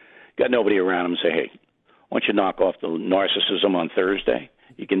sure. Got nobody around him and say, hey, why don't you knock off the narcissism on Thursday?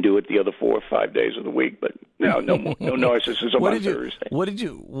 You can do it the other 4 or 5 days of the week, but no narcissism on Thursday.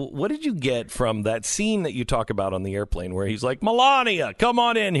 What did you get from that scene that you talk about on the airplane where he's like, Melania, come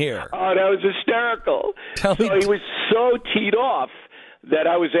on in here? Oh, that was hysterical. He was so teed off that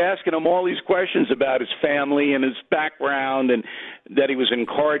I was asking him all these questions about his family and his background, and that he was an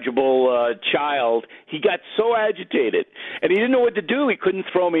incorrigible child. He got so agitated, and he didn't know what to do. He couldn't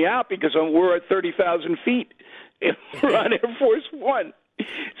throw me out because we're at 30,000 feet. We're on Air Force One.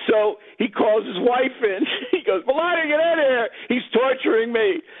 So he calls his wife in. He goes, Melania, get out of here. He's torturing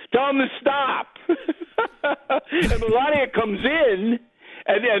me. Tell him to stop. And Melania comes in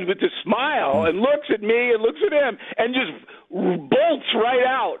and with a smile and looks at me and looks at him and just bolts right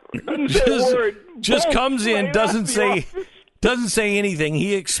out. Doesn't say a word. Just comes in, doesn't say anything.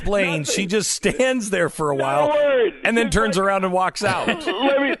 He explains. Nothing. She just stands there for a while and then turns around and walks out.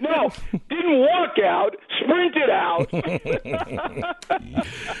 Didn't walk out, sprinted out.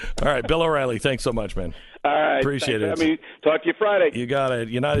 All right, Bill O'Reilly, thanks so much, man. All right. Appreciate it. Talk to you Friday. You got it.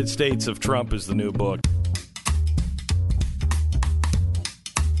 United States of Trump is the new book.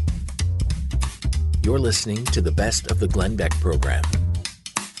 You're listening to the best of the Glenn Beck program.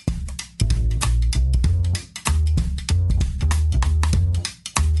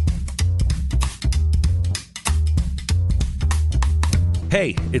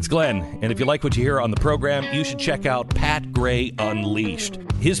 Hey, it's Glenn, and if you like what you hear on the program, you should check out Pat Gray Unleashed.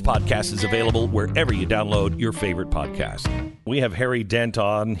 His podcast is available wherever you download your favorite podcast. We have Harry Dent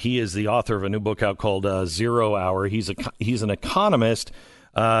on. He is the author of a new book out called 0 Hour. He's an economist.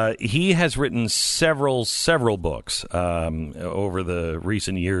 He has written several books over the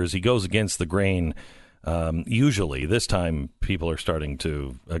recent years. He goes against the grain usually. This time, people are starting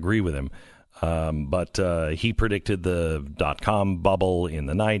to agree with him. But he predicted the dot-com bubble in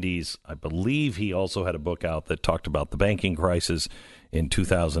the 90s. I believe he also had a book out that talked about the banking crisis in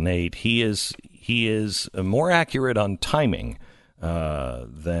 2008. He is more accurate on timing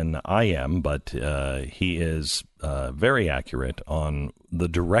than I am, but he is very accurate on the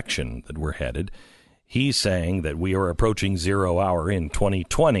direction that we're headed. He's saying that we are approaching 0 hour in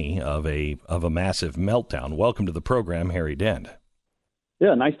 2020 of a massive meltdown. Welcome to the program, Harry Dent.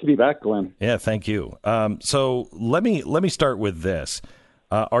 Yeah, nice to be back, Glenn. Yeah, thank you. So let me start with this.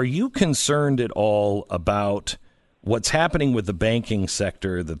 Are you concerned at all about what's happening with the banking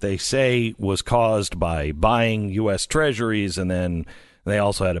sector that they say was caused by buying U.S. Treasuries, and then they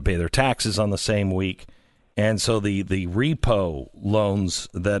also had to pay their taxes on the same week? And so the repo loans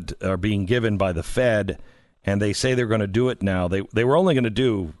that are being given by the Fed, and they say they're going to do it now. They were only going to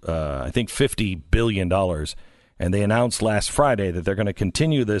do, I think, $50 billion. And they announced last Friday that they're going to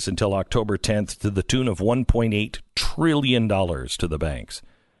continue this until October 10th to the tune of $1.8 trillion to the banks.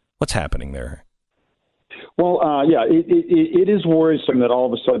 What's happening there? Well, it is worrisome that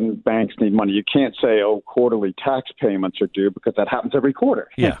all of a sudden banks need money. You can't say, quarterly tax payments are due, because that happens every quarter.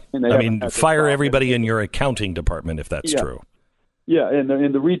 Yeah. I mean, fire everybody in your accounting department if that's true. Yeah, and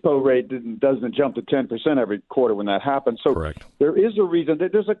the repo rate doesn't jump to 10% every quarter when that happens. So correct. There is a reason.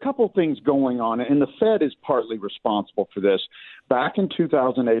 There's a couple things going on, and the Fed is partly responsible for this. Back in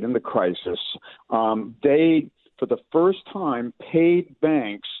 2008 in the crisis, they, for the first time, paid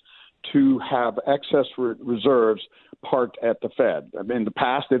banks to have excess reserves parked at the Fed. I mean, in the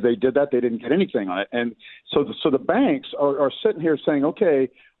past, if they did that, they didn't get anything on it. And so the banks are sitting here saying, okay,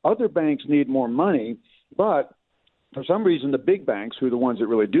 other banks need more money, but for some reason, the big banks, who are the ones that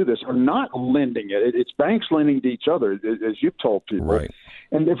really do this, are not lending it. It's banks lending to each other, as you've told people. Right.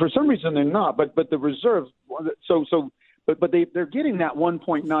 And for some reason, they're not. But the reserve, but they're getting that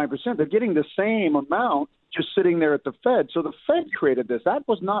 1.9%. They're getting the same amount just sitting there at the Fed. So the Fed created this. That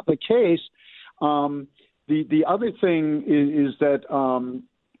was not the case. The other thing is that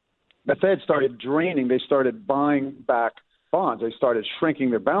the Fed started draining. They started buying back bonds. They started shrinking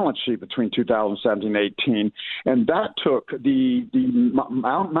their balance sheet between 2017 and 18, and that took the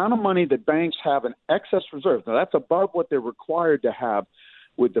amount of money that banks have in excess reserves. Now, that's above what they're required to have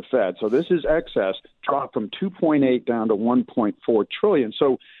with the Fed. So this is excess, dropped from 2.8 down to 1.4 trillion.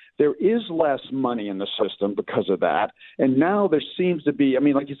 So there is less money in the system because of that. And now there seems to be, I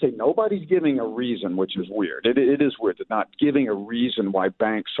mean, like you say, nobody's giving a reason, which is weird. It is weird. They're not giving a reason why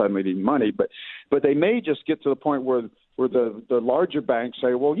banks suddenly need money, but they may just get to the point where the larger banks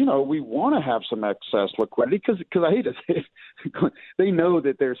say, well, we want to have some excess liquidity because I hate to say it, they know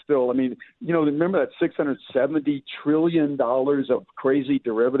that they're still, remember that $670 trillion of crazy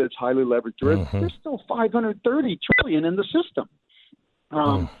derivatives, highly leveraged derivatives? Mm-hmm. There's still $530 trillion in the system.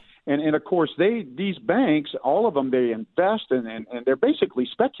 And of course, these banks, all of them, they invest and they're basically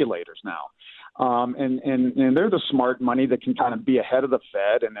speculators now. And they're the smart money that can kind of be ahead of the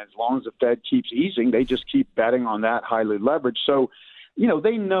Fed. And as long as the Fed keeps easing, they just keep betting on that highly leveraged. So,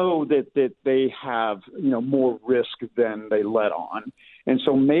 they know that they have, more risk than they let on. And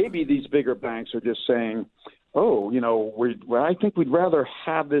so maybe these bigger banks are just saying, I think we'd rather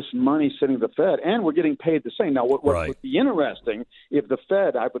have this money sitting at the Fed, and we're getting paid the same. Now, what would be interesting, if the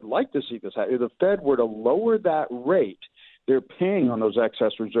Fed, I would like to see this, if the Fed were to lower that rate they're paying on those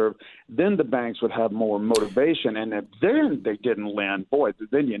excess reserves, then the banks would have more motivation. And if then they didn't lend,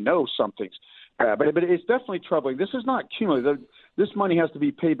 then something's bad. But it's definitely troubling. This is not cumulative. This money has to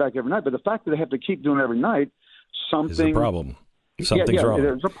be paid back every night. But the fact that they have to keep doing it every night, something is a problem. Something's wrong.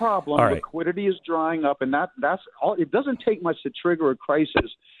 There's a problem. Right. Liquidity is drying up, and that's all. It doesn't take much to trigger a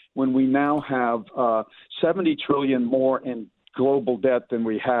crisis when we now have $70 trillion more in global debt than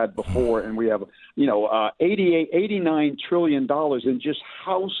we had before, and we have $89 trillion in just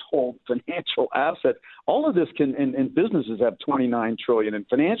household financial assets. All of this can, and businesses have $29 trillion, and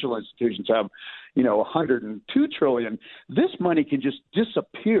financial institutions have $102 trillion. This money can just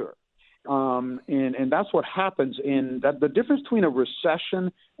disappear. And that's what happens the difference between a recession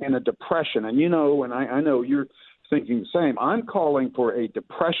and a depression. And and I know you're thinking the same. I'm calling for a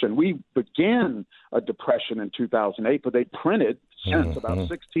depression. We began a depression in 2008, but they printed since about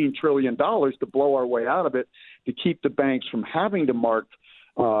 $16 trillion to blow our way out of it, to keep the banks from having to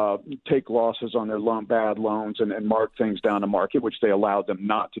take losses on their bad loans and mark things down to market, which they allowed them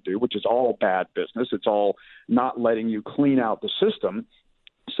not to do, which is all bad business. It's all not letting you clean out the system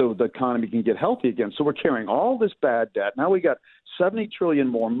so the economy can get healthy again. So we're carrying all this bad debt. Now we got $70 trillion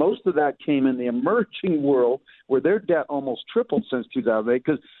more. Most of that came in the emerging world, where their debt almost tripled since 2008,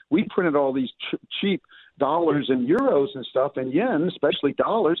 because we printed all these cheap dollars and euros and stuff, and yen, especially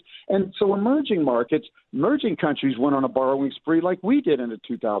dollars. And so emerging countries went on a borrowing spree like we did in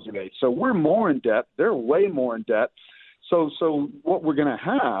 2008. So we're more in debt. They're way more in debt. So what we're going to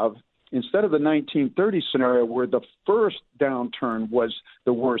have instead of the 1930 scenario where the first downturn was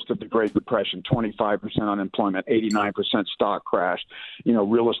the worst of the Great Depression, 25% unemployment, 89% stock crash,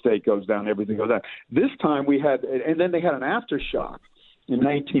 real estate goes down, everything goes down. This time we had, and then they had an aftershock in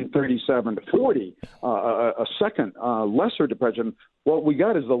 1937 to 40, a second lesser depression. What we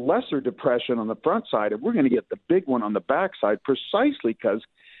got is the lesser depression on the front side, and we're going to get the big one on the back side precisely because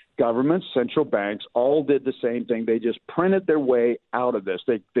governments, central banks all did the same thing. They just printed their way out of this.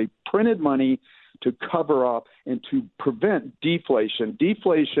 They printed money to cover up and to prevent deflation.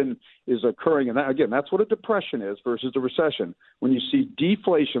 Deflation is occurring, and that's what a depression is versus a recession. When you see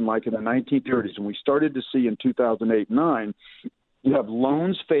deflation like in the 1930s, and we started to see in 2008 and 9, you have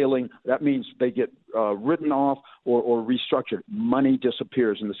loans failing. That means they get written off or restructured. Money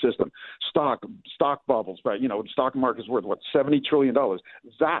disappears in the system. Stock bubbles, right? The stock market is worth, $70 trillion.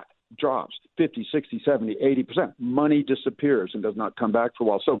 That drops 50, 60, 70, 80%. Money disappears and does not come back for a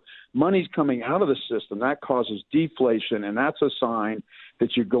while. So money's coming out of the system. That causes deflation, and that's a sign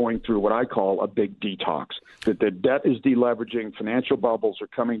that you're going through what I call a big detox, that the debt is deleveraging, financial bubbles are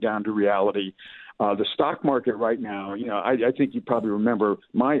coming down to reality. The stock market right now, I think you probably remember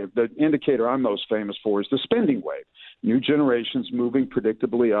the indicator I'm most famous for is the spending wave. New generations moving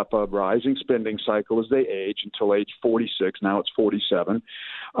predictably up a rising spending cycle as they age until age 46. Now it's 47.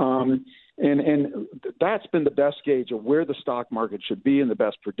 And that's been the best gauge of where the stock market should be and the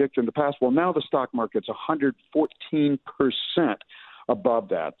best predictor in the past. Well, now the stock market's 114% above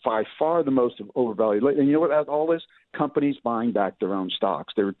that, by far the most overvalued. And you know what that all is? Companies buying back their own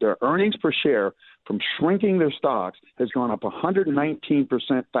stocks. Their earnings per share from shrinking their stocks has gone up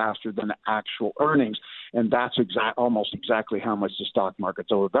 119% faster than the actual earnings, and that's almost exactly how much the stock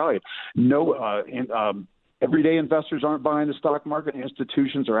market's overvalued. Everyday investors aren't buying the stock market.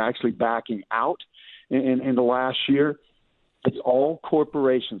 Institutions are actually backing out in the last year. It's all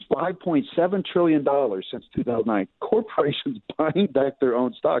corporations, $5.7 trillion since 2009. Corporations buying back their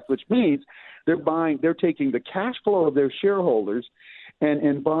own stocks, which means they're taking the cash flow of their shareholders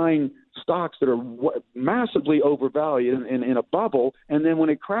and buying stocks that are massively overvalued in a bubble. And then when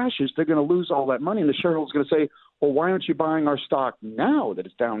it crashes, they're going to lose all that money. And the shareholder's going to say, well, why aren't you buying our stock now that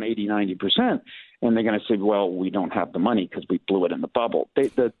it's down 80, 90%? And they're going to say, well, we don't have the money because we blew it in the bubble.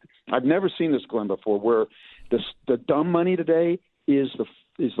 I've never seen this, Glenn, before, where the dumb money today is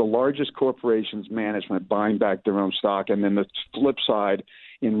the largest corporations management buying back their own stock. And then the flip side,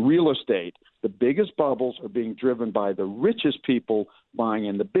 in real estate, the biggest bubbles are being driven by the richest people buying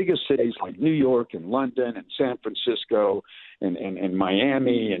in the biggest cities like New York and London and San Francisco and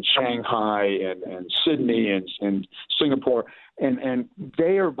Miami and Shanghai and Sydney and Singapore. And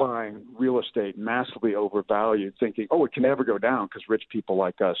they are buying real estate massively overvalued, thinking, oh, it can never go down because rich people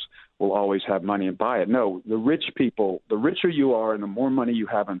like us will always have money and buy it. No, the rich people, the richer you are and the more money you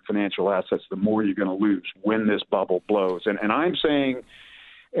have in financial assets, the more you're going to lose when this bubble blows. And I'm saying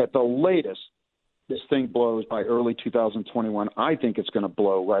at the latest, this thing blows by early 2021. I think it's going to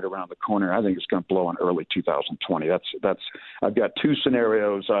blow right around the corner. I think it's going to blow in early 2020. I've got two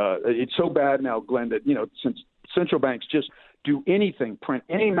scenarios. It's so bad now, Glenn, that since central banks just do anything, print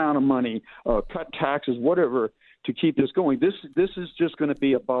any amount of money, cut taxes, whatever, to keep this going. This is just going to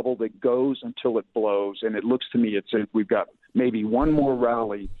be a bubble that goes until it blows. And it looks to me we've got maybe one more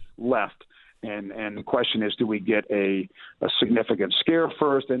rally left. And the question is, do we get a significant scare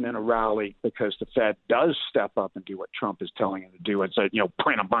first and then a rally because the Fed does step up and do what Trump is telling it to do and say,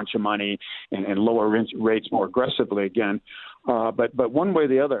 print a bunch of money and lower rates more aggressively again. But one way or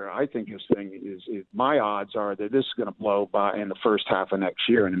the other, I think this thing is my odds are that this is going to blow by in the first half of next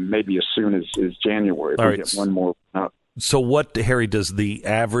year and maybe as soon as January. If we get one more out. So what, Harry, does the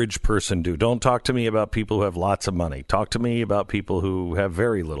average person do? Don't talk to me about people who have lots of money. Talk to me about people who have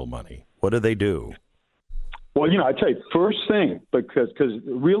very little money. What do they do? Well, I tell you, first thing, because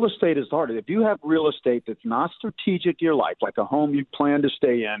real estate is hard. If you have real estate that's not strategic to your life, like a home you plan to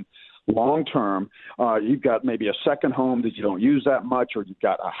stay in long term, you've got maybe a second home that you don't use that much, or you've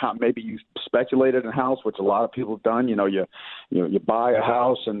got maybe you speculated in a house, which a lot of people have done. You buy a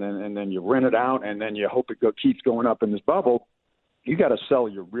house and then you rent it out, and then you hope it keeps going up in this bubble. You got to sell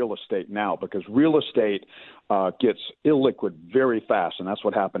your real estate now because real estate gets illiquid very fast, and that's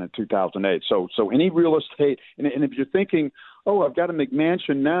what happened in 2008. So any real estate, and if you're thinking, oh, I've got a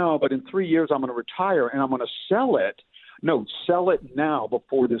McMansion now, but in 3 years I'm going to retire and I'm going to sell it. No, sell it now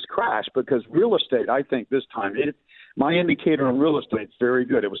before this crash because real estate, I think this time, my indicator on real estate is very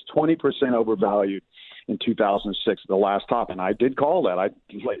good. It was 20% overvalued in 2006, the last top, and I did call that.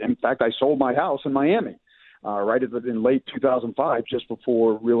 In fact, I sold my house in Miami. Right in late 2005, just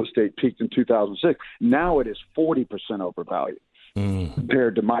before real estate peaked in 2006. Now it is 40% overvalued.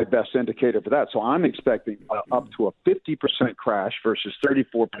 compared to my best indicator for that. So I'm expecting up to a 50% crash versus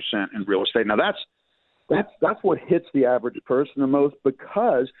 34% in real estate. Now that's what hits the average person the most,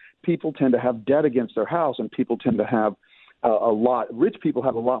 because people tend to have debt against their house, and people tend to have rich people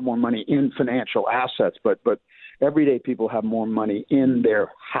have a lot more money in financial assets, but everyday people have more money in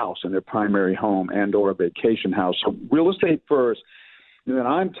their house, in their primary home and or a vacation house. So real estate first. And then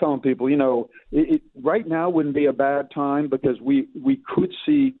I'm telling people, it right now wouldn't be a bad time, because we could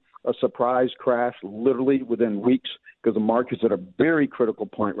see a surprise crash literally within weeks, because the market's at a very critical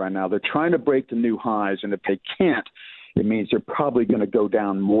point right now. They're trying to break the new highs, and if they can't, it means they're probably going to go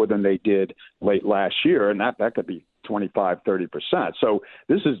down more than they did late last year, and that could be 25-30%. So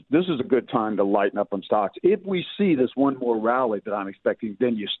this is a good time to lighten up on stocks. If we see this one more rally that I'm expecting,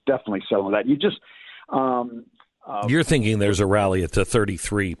 then you definitely sell on that. You just you're thinking there's a rally at the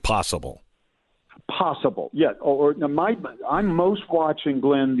 33 possible. Possible, yeah. I'm most watching,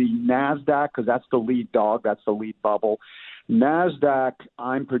 Glenn, the NASDAQ, because that's the lead dog, that's the lead bubble. NASDAQ,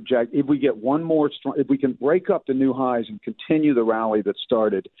 I'm projecting, if we get one more, if we can break up the new highs and continue the rally that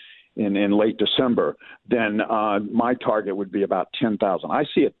started in late December, then my target would be about 10,000. I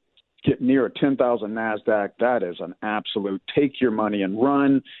see it get near a 10,000 NASDAQ. That is an absolute take your money and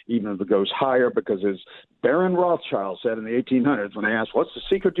run, even if it goes higher, because as Baron Rothschild said in the 1800s, when they asked, what's the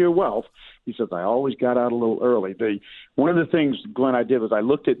secret to your wealth? He says, I always got out a little early. One of the things, Glenn, I did was I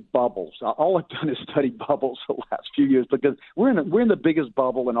looked at bubbles. All I've done is study bubbles the last few years, because we're in the biggest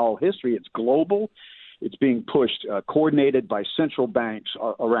bubble in all history. It's global. It's being pushed, coordinated by central banks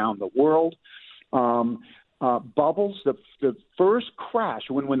around the world. Bubbles, the first crash,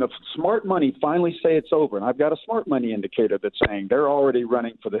 when the smart money finally say it's over, and I've got a smart money indicator that's saying they're already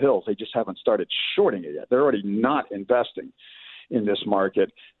running for the hills. They just haven't started shorting it yet. They're already not investing in this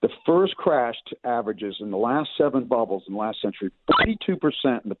market. The first crash averages in the last 7 bubbles in the last century,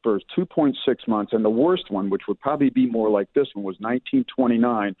 42% in the first 2.6 months, and the worst one, which would probably be more like this one, was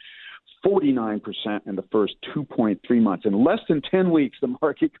 1929. 49% in the first 2.3 months. In less than 10 weeks, the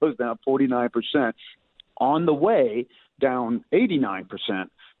market goes down 49%. On the way down 89%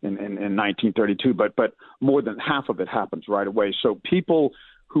 in 1932, but more than half of it happens right away. So people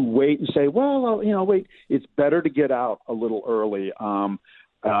who wait and say, well, wait, it's better to get out a little early.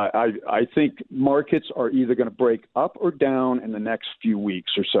 I think markets are either going to break up or down in the next few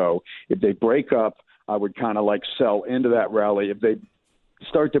weeks or so. If they break up, I would kind of like sell into that rally. If they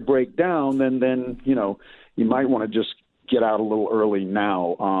start to break down, then you might want to just get out a little early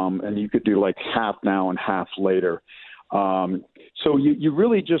now, and you could do like half now and half later. So you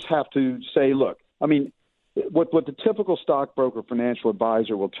really just have to say, look, I mean, what the typical stockbroker, financial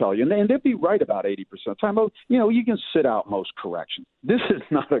advisor will tell you, and they'd be right about 80% of the time. You can sit out most corrections. This is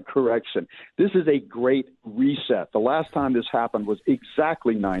not a correction. This is a great reset. The last time this happened was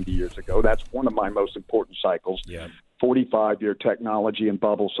exactly 90 years ago. That's one of my most important cycles. Yeah. 45-year technology and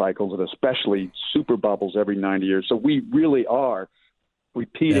bubble cycles, and especially super bubbles every 90 years. So we really are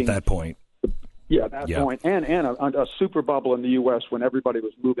repeating. At that point. Point. And a super bubble in the U.S. when everybody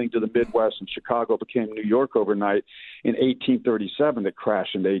was moving to the Midwest and Chicago became New York overnight in 1837 that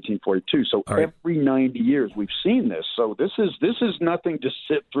crashed into 1842. So every 90 years we've seen this. So this is nothing to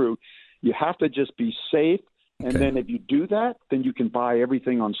sit through. You have to just be safe. And then if you do that, then you can buy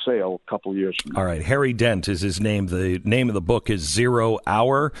everything on sale a couple years from now. All right. Harry Dent is his name. The name of the book is 0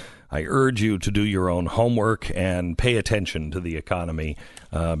 Hour. I urge you to do your own homework and pay attention to the economy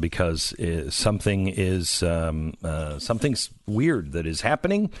because something's weird that is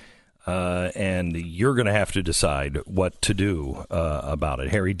happening, and you're going to have to decide what to do about it.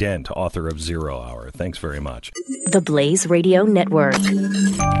 Harry Dent, author of 0 Hour. Thanks very much. The Blaze Radio Network.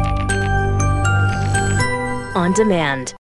 On demand.